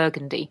Duke of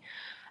Burgundy.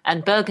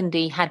 And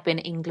Burgundy had been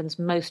England's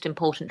most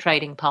important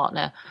trading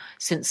partner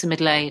since the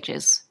Middle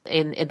Ages.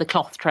 In the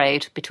cloth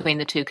trade between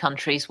the two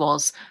countries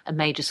was a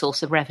major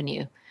source of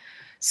revenue.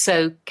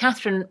 So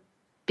Catherine,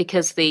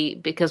 because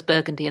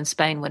Burgundy and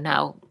Spain were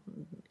now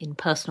in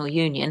personal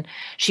union,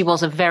 she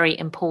was a very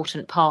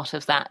important part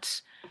of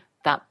that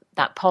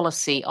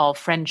policy of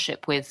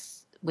friendship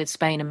with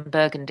Spain and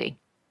Burgundy.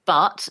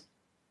 But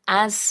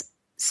as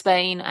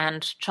Spain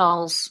and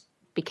Charles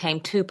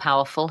became too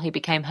powerful, he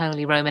became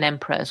Holy Roman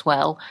Emperor as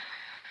well,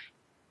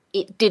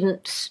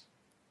 it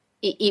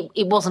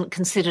wasn't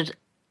considered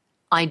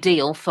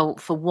ideal for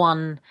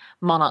one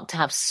monarch to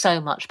have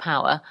so much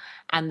power.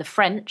 And the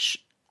French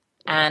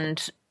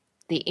and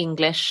the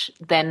English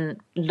then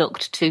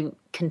looked to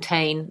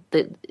contain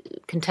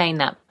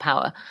that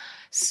power.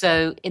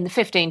 So in the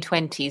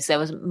 1520s, there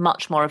was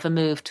much more of a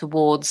move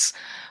towards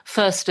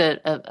first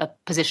a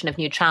position of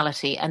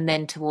neutrality and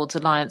then towards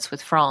alliance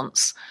with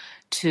France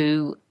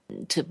to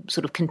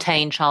sort of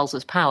contain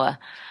Charles's power.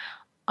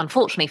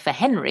 Unfortunately for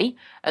Henry,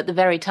 at the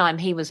very time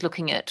he was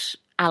looking at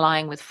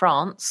allying with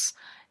France,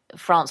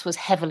 France was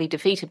heavily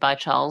defeated by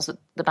Charles at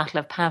the Battle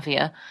of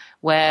Pavia,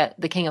 where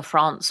the King of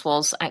France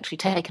was actually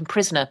taken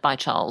prisoner by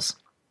Charles.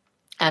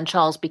 And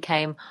Charles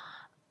became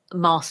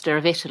master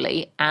of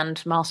Italy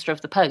and master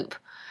of the Pope.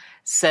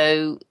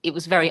 So it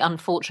was very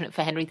unfortunate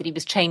for Henry that he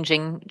was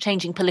changing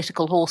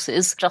political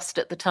horses just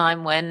at the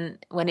time when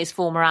his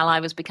former ally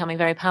was becoming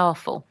very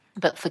powerful.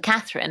 But for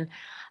Catherine,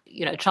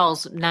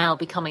 Charles now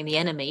becoming the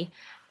enemy,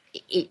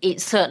 it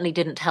certainly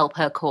didn't help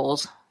her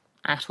cause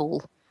at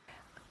all.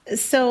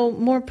 So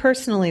more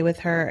personally with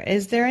her,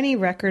 is there any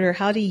record, or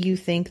how do you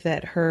think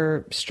that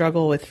her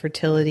struggle with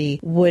fertility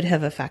would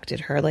have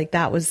affected her? Like,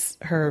 that was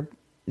her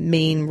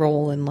main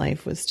role in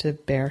life, was to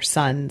bear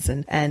sons,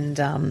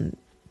 and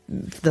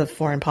the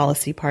foreign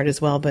policy part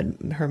as well, but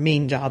her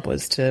main job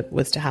was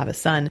to have a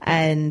son.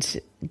 And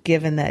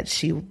given that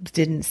she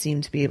didn't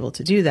seem to be able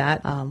to do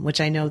that, which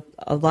I know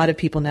a lot of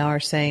people now are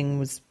saying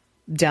was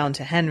down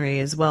to Henry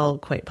as well,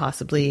 quite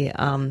possibly.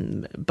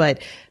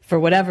 But for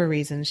whatever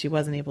reason, she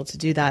wasn't able to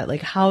do that.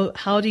 Like,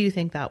 how do you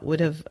think that would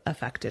have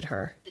affected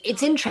her?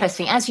 It's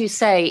interesting. As you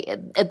say,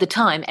 at the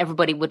time,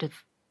 everybody would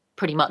have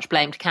pretty much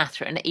blamed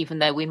Catherine, even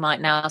though we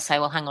might now say,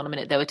 well, hang on a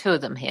minute, there were two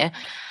of them here.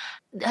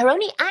 Her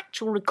only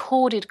actual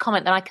recorded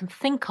comment that I can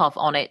think of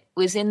on it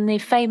was in the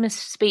famous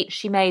speech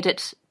she made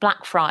at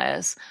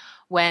Blackfriars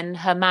when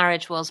her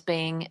marriage was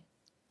being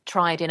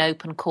tried in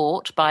open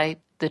court by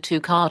the two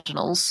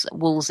cardinals,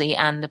 Wolsey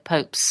and the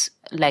Pope's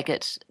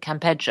legate,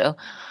 Campeggio.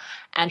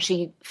 And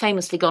she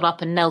famously got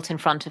up and knelt in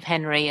front of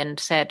Henry and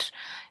said,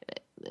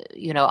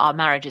 our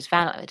marriage is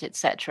valid,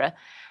 etc.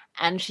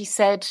 And she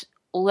said,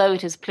 although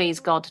it has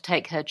pleased God to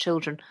take her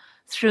children,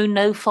 through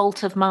no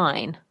fault of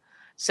mine.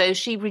 So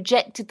she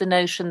rejected the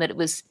notion that it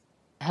was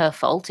her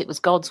fault, it was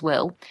God's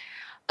will.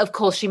 Of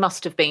course, she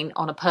must have been,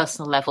 on a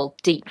personal level,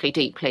 deeply,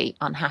 deeply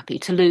unhappy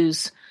to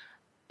lose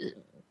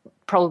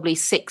probably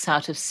 6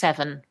 out of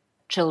 7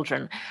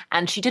 children.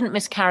 And she didn't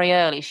miscarry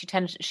early.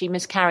 She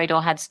miscarried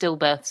or had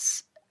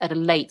stillbirths at a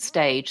late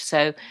stage,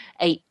 so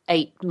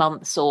eight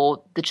months,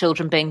 or the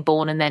children being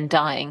born and then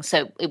dying.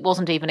 So it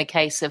wasn't even a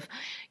case of,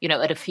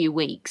 at a few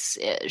weeks.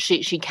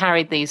 She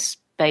carried these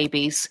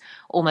babies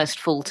almost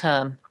full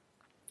term.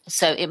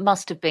 So it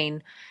must have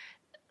been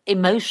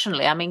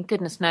emotionally, I mean,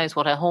 goodness knows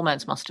what her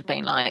hormones must have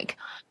been like,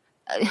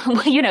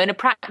 in a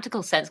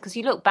practical sense, because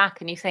you look back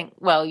and you think,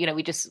 well,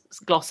 we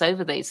just gloss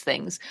over these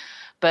things.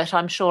 But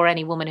I'm sure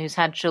any woman who's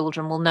had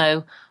children will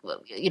know,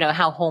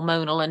 how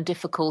hormonal and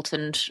difficult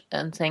and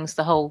things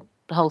the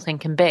whole thing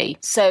can be.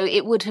 So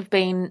it would have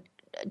been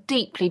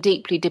deeply,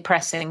 deeply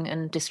depressing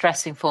and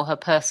distressing for her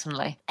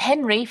personally.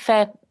 Henry,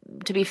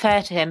 to be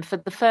fair to him, for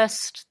the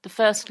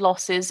first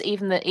losses,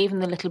 even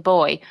the little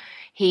boy,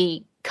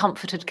 he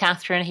comforted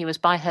Catherine. He was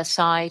by her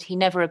side. He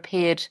never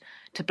appeared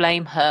to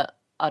blame her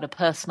at a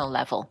personal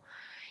level.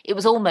 It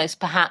was almost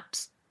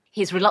perhaps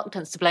his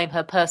reluctance to blame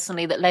her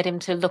personally that led him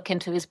to look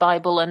into his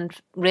Bible and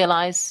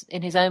realize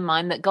in his own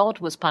mind that God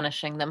was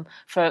punishing them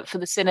for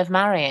the sin of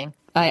marrying.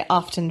 I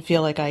often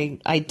feel like I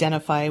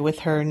identify with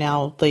her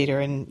now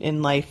later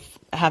in life,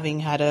 having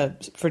had a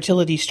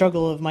fertility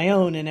struggle of my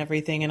own and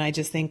everything. And I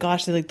just think,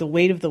 gosh, like the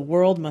weight of the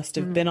world must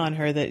have been on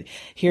her, that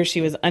here she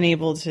was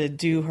unable to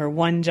do her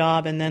one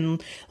job. And then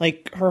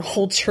like her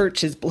whole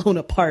church is blown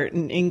apart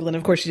in England.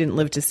 Of course, she didn't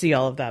live to see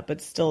all of that,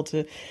 but still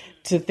to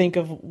think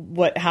of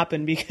what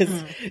happened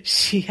because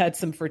she had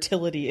some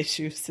fertility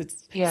issues.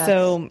 Yes.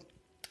 So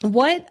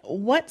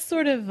what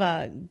sort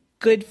of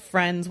good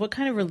friends, what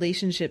kind of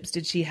relationships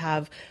did she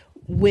have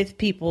with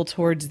people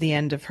towards the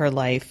end of her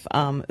life?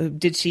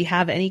 Did she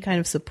have any kind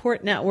of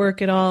support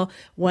network at all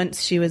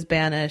once she was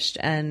banished,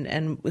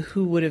 and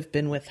who would have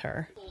been with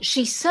her?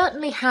 She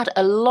certainly had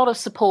a lot of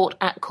support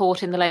at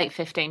court in the late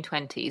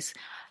 1520s.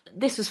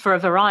 This was for a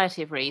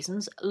variety of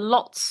reasons.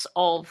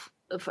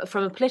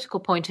 From a political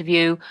point of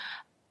view,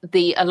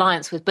 the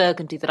alliance with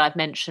Burgundy that I've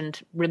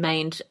mentioned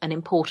remained an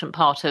important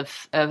part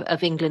of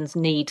England's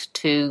need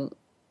to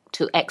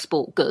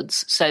export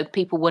goods. So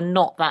people were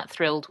not that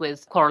thrilled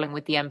with quarrelling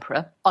with the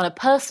emperor. On a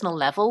personal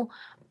level,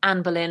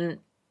 Anne Boleyn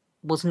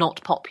was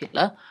not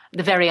popular.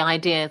 The very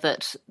idea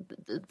that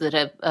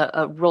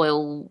a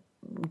royal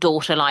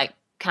daughter like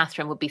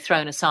Catherine would be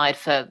thrown aside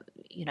for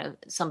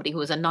somebody who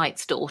was a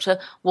knight's daughter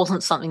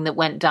wasn't something that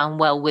went down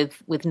well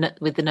with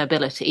the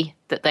nobility,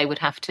 that they would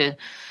have to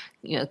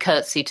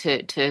curtsy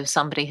to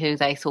somebody who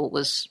they thought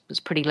was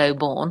pretty low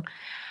born.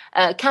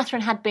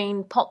 Catherine had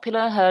been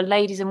popular. Her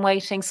ladies in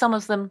waiting, some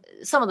of them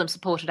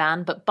supported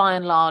Anne, but by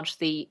and large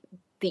the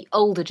the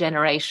older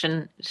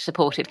generation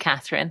supported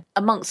Catherine.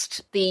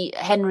 Amongst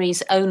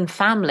Henry's own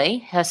family,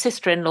 her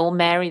sister-in-law,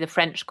 Mary, the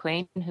French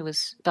queen, who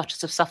was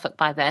Duchess of Suffolk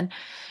by then,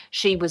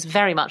 she was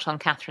very much on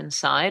Catherine's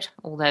side,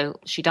 although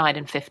she died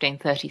in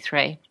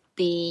 1533.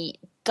 The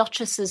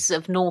Duchesses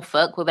of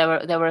Norfolk, well,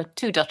 there were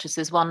two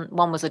duchesses. One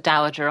was a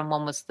dowager and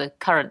one was the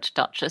current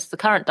duchess. The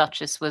current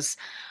duchess was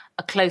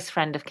a close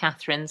friend of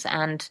Catherine's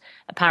and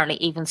apparently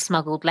even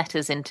smuggled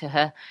letters into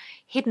her,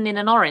 hidden in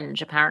an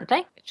orange,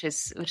 apparently, which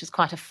is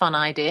quite a fun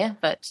idea.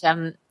 But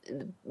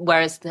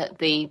whereas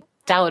the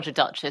Dowager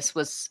Duchess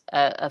was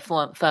a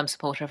firm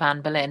supporter of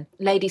Anne Boleyn.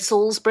 Lady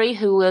Salisbury,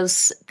 who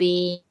was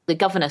the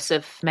governess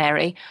of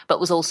Mary, but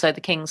was also the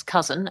king's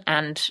cousin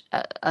and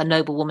a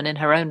noblewoman in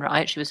her own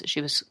right.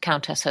 She was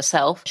countess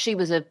herself. She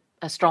was a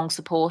strong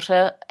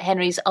supporter.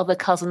 Henry's other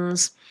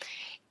cousins,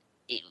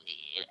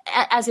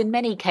 as in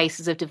many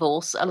cases of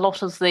divorce, a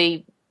lot of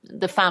the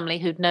family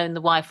who'd known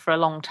the wife for a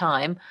long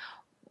time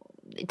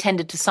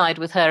tended to side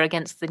with her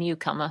against the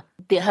newcomer.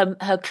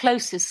 Her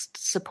closest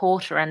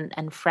supporter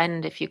and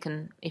friend, if you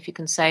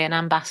can say an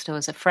ambassador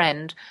as a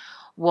friend,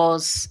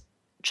 was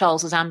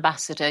Charles's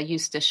ambassador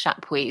Eustace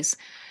Chapuis,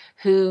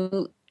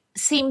 who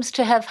seems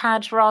to have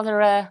had rather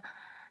a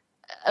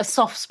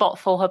soft spot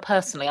for her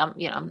personally.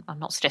 I'm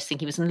not suggesting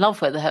he was in love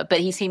with her,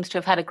 but he seems to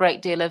have had a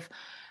great deal of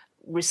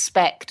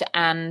respect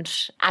and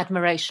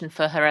admiration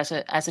for her as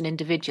an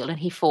individual, and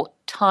he fought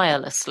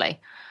tirelessly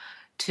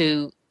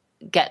to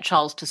get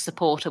Charles to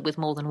support her with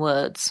more than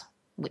words,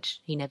 which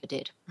he never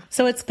did.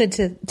 So it's good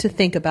to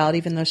think about,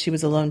 even though she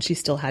was alone, she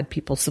still had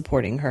people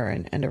supporting her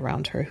and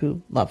around her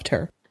who loved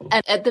her.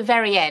 And at the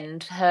very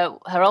end, her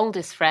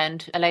oldest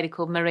friend, a lady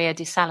called Maria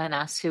de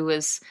Salinas, who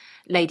was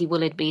Lady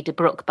Willoughby de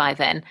Brooke by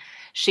then,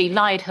 she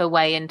lied her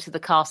way into the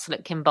castle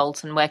at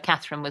Kimbolton where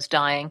Catherine was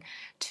dying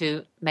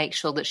to make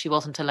sure that she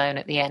wasn't alone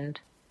at the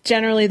end.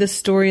 Generally, the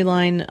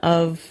storyline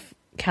of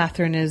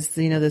Catherine is,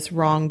 this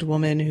wronged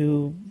woman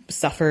who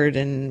suffered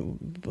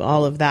and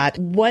all of that.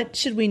 What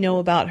should we know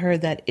about her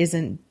that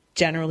isn't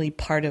generally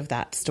part of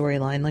that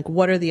storyline? Like,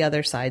 what are the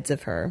other sides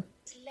of her?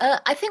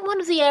 I think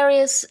one of the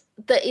areas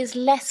that is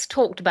less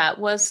talked about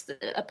was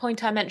a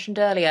point I mentioned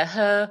earlier,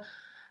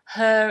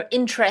 her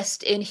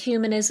interest in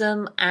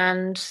humanism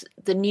and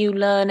the new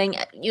learning.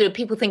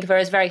 People think of her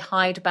as very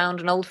hidebound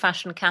and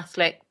old-fashioned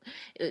Catholic,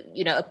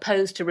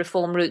 opposed to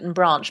reform root and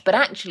branch. But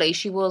actually,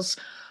 she was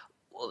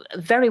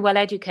very well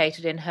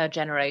educated in her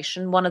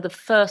generation, one of the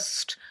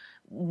first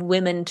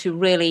women to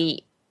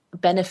really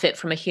benefit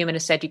from a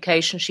humanist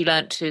education. She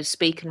learnt to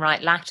speak and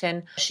write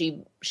Latin.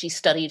 She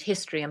studied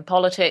history and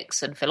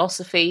politics and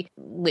philosophy,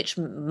 which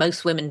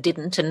most women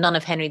didn't, and none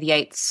of Henry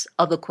VIII's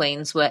other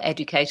queens were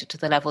educated to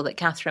the level that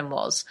Catherine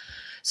was.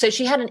 So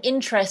she had an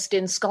interest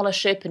in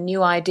scholarship and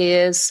new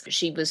ideas.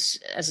 She was,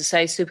 as I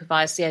say,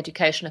 supervised the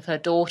education of her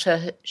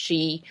daughter.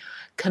 She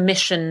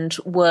commissioned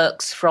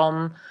works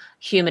from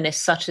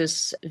humanists such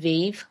as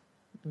Vives.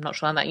 I'm not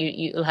sure on that.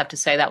 You'll have to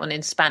say that one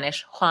in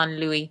Spanish. Juan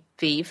Louis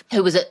Vives,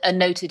 who was a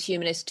noted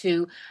humanist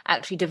to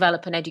actually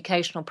develop an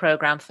educational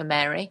program for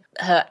Mary.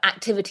 Her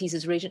activities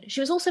as regent. She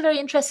was also very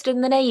interested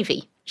in the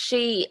Navy.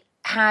 She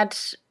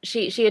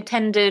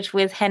attended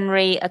with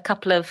Henry a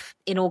couple of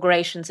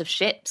inaugurations of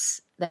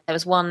ships. There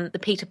was one, the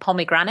Peter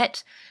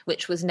Pomegranate,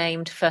 which was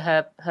named for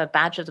her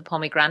badge of the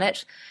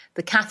pomegranate.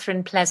 The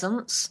Catherine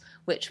Pleasance,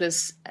 which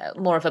was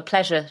more of a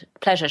pleasure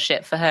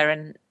ship for her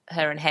and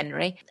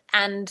Henry.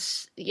 And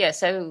she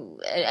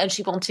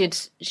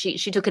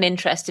took an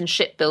interest in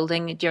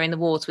shipbuilding during the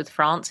wars with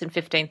France in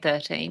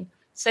 1513.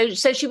 So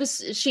she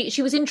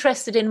was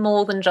interested in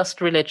more than just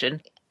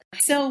religion.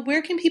 So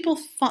where can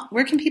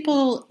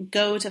people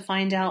go to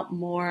find out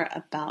more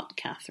about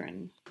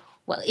Catherine?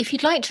 Well, if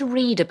you'd like to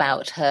read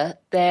about her,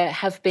 there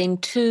have been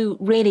two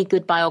really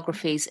good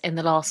biographies in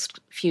the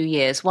last few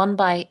years, one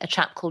by a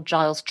chap called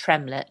Giles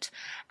Tremlett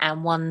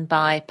and one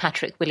by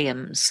Patrick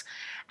Williams.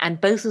 And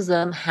both of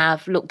them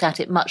have looked at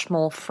it much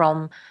more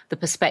from the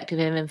perspective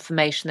of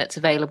information that's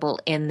available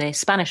in the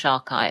Spanish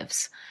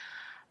archives.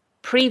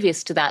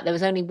 Previous to that, there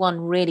was only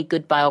one really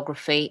good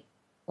biography,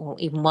 or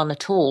even one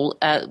at all,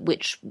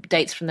 which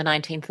dates from the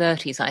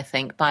 1930s, I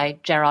think, by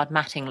Gerard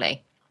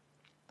Mattingly.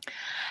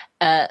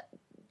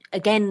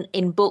 Again,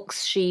 in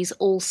books, she's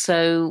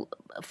also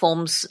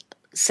forms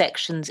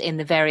sections in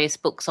the various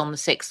books on the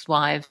Six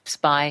Wives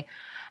by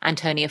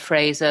Antonia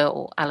Fraser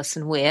or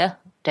Alison Weir,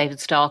 David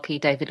Starkey,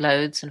 David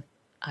Loades, and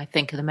I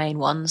think are the main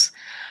ones.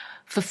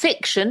 For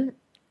fiction,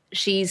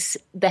 she's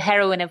the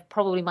heroine of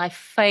probably my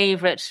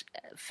favourite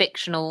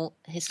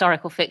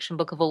historical fiction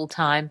book of all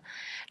time,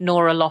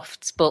 Nora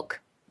Loft's book,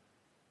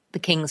 The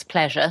King's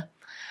Pleasure.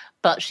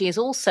 But she is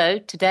also,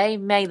 today,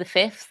 May the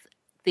 5th,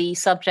 the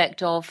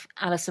subject of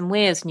Alison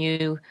Weir's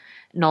new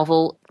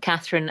novel,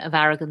 Catherine of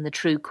Aragon, the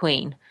True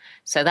Queen.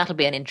 So that'll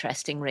be an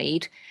interesting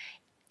read.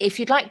 If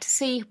you'd like to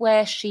see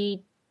where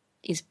she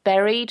is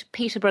buried,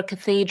 Peterborough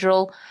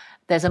Cathedral,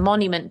 there's a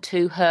monument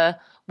to her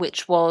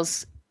which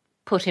was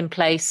put in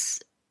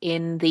place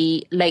in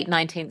the late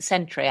 19th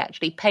century,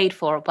 actually paid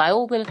for by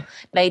all the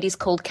ladies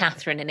called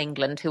Catherine in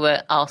England who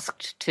were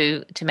asked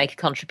to make a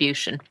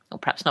contribution, or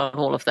perhaps not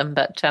all of them,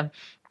 but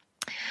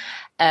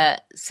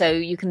so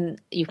you can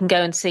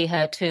go and see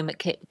her tomb at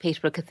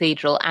Peterborough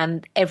Cathedral,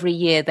 and every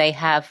year they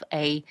have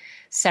a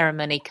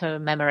ceremony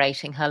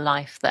commemorating her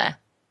life there.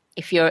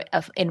 If you're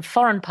in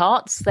foreign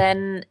parts,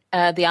 then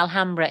the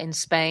Alhambra in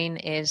Spain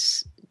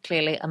is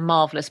clearly a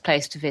marvellous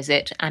place to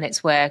visit, and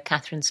it's where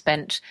Catherine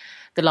spent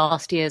the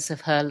last years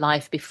of her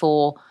life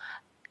before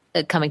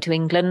coming to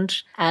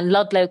England. And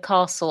Ludlow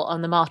Castle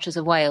on the Marches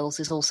of Wales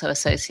is also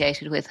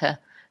associated with her.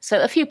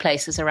 So a few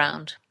places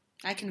around.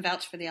 I can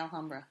vouch for the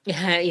Alhambra.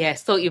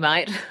 Yes, thought you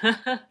might.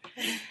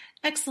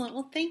 Excellent.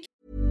 Well, thank you.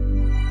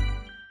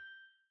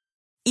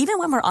 Even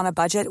when we're on a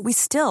budget, we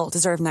still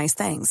deserve nice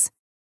things.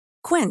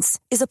 Quince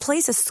is a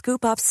place to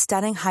scoop up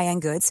stunning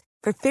high-end goods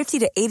for 50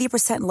 to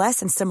 80% less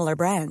than similar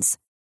brands.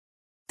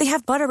 They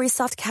have buttery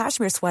soft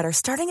cashmere sweaters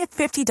starting at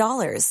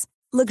 $50,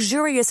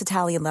 luxurious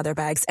Italian leather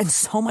bags, and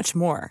so much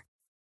more.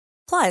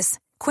 Plus,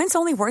 Quince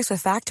only works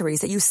with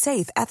factories that use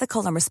safe,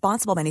 ethical, and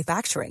responsible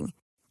manufacturing.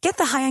 Get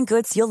the high-end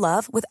goods you'll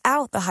love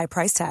without the high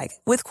price tag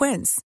with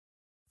Quince.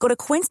 Go to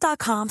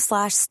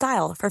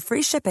quince.com/style for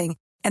free shipping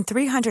and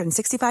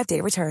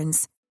 365-day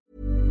returns.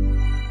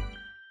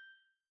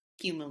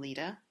 Thank you,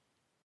 Melita.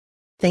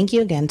 Thank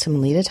you again to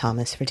Melita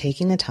Thomas for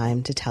taking the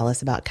time to tell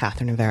us about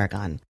Catherine of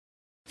Aragon.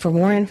 For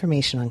more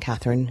information on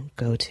Catherine,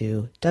 go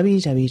to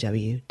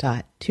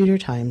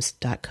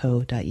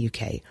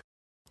www.tudortimes.co.uk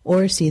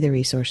or see the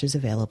resources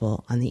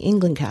available on the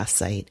Englandcast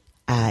site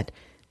at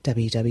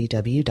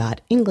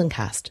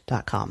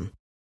www.englandcast.com.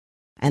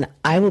 And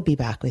I will be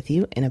back with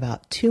you in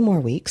about 2 more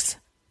weeks,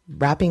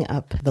 wrapping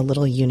up the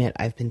little unit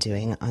I've been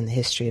doing on the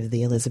history of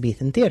the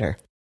Elizabethan theatre.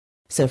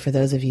 So for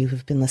those of you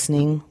who've been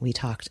listening, we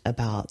talked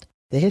about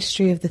the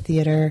history of the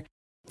theatre,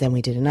 then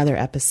we did another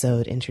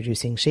episode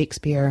introducing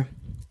Shakespeare,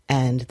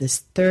 and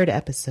this 3rd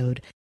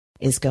episode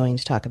is going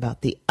to talk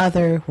about the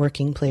other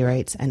working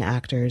playwrights and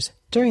actors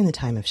during the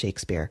time of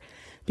Shakespeare,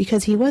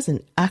 because he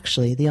wasn't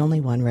actually the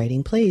only one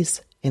writing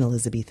plays in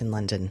Elizabethan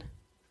London.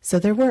 So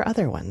there were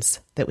other ones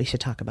that we should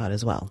talk about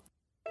as well.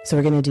 So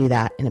we're going to do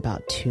that in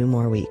about 2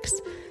 more weeks.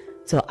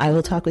 So I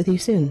will talk with you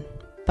soon.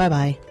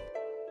 Bye-bye.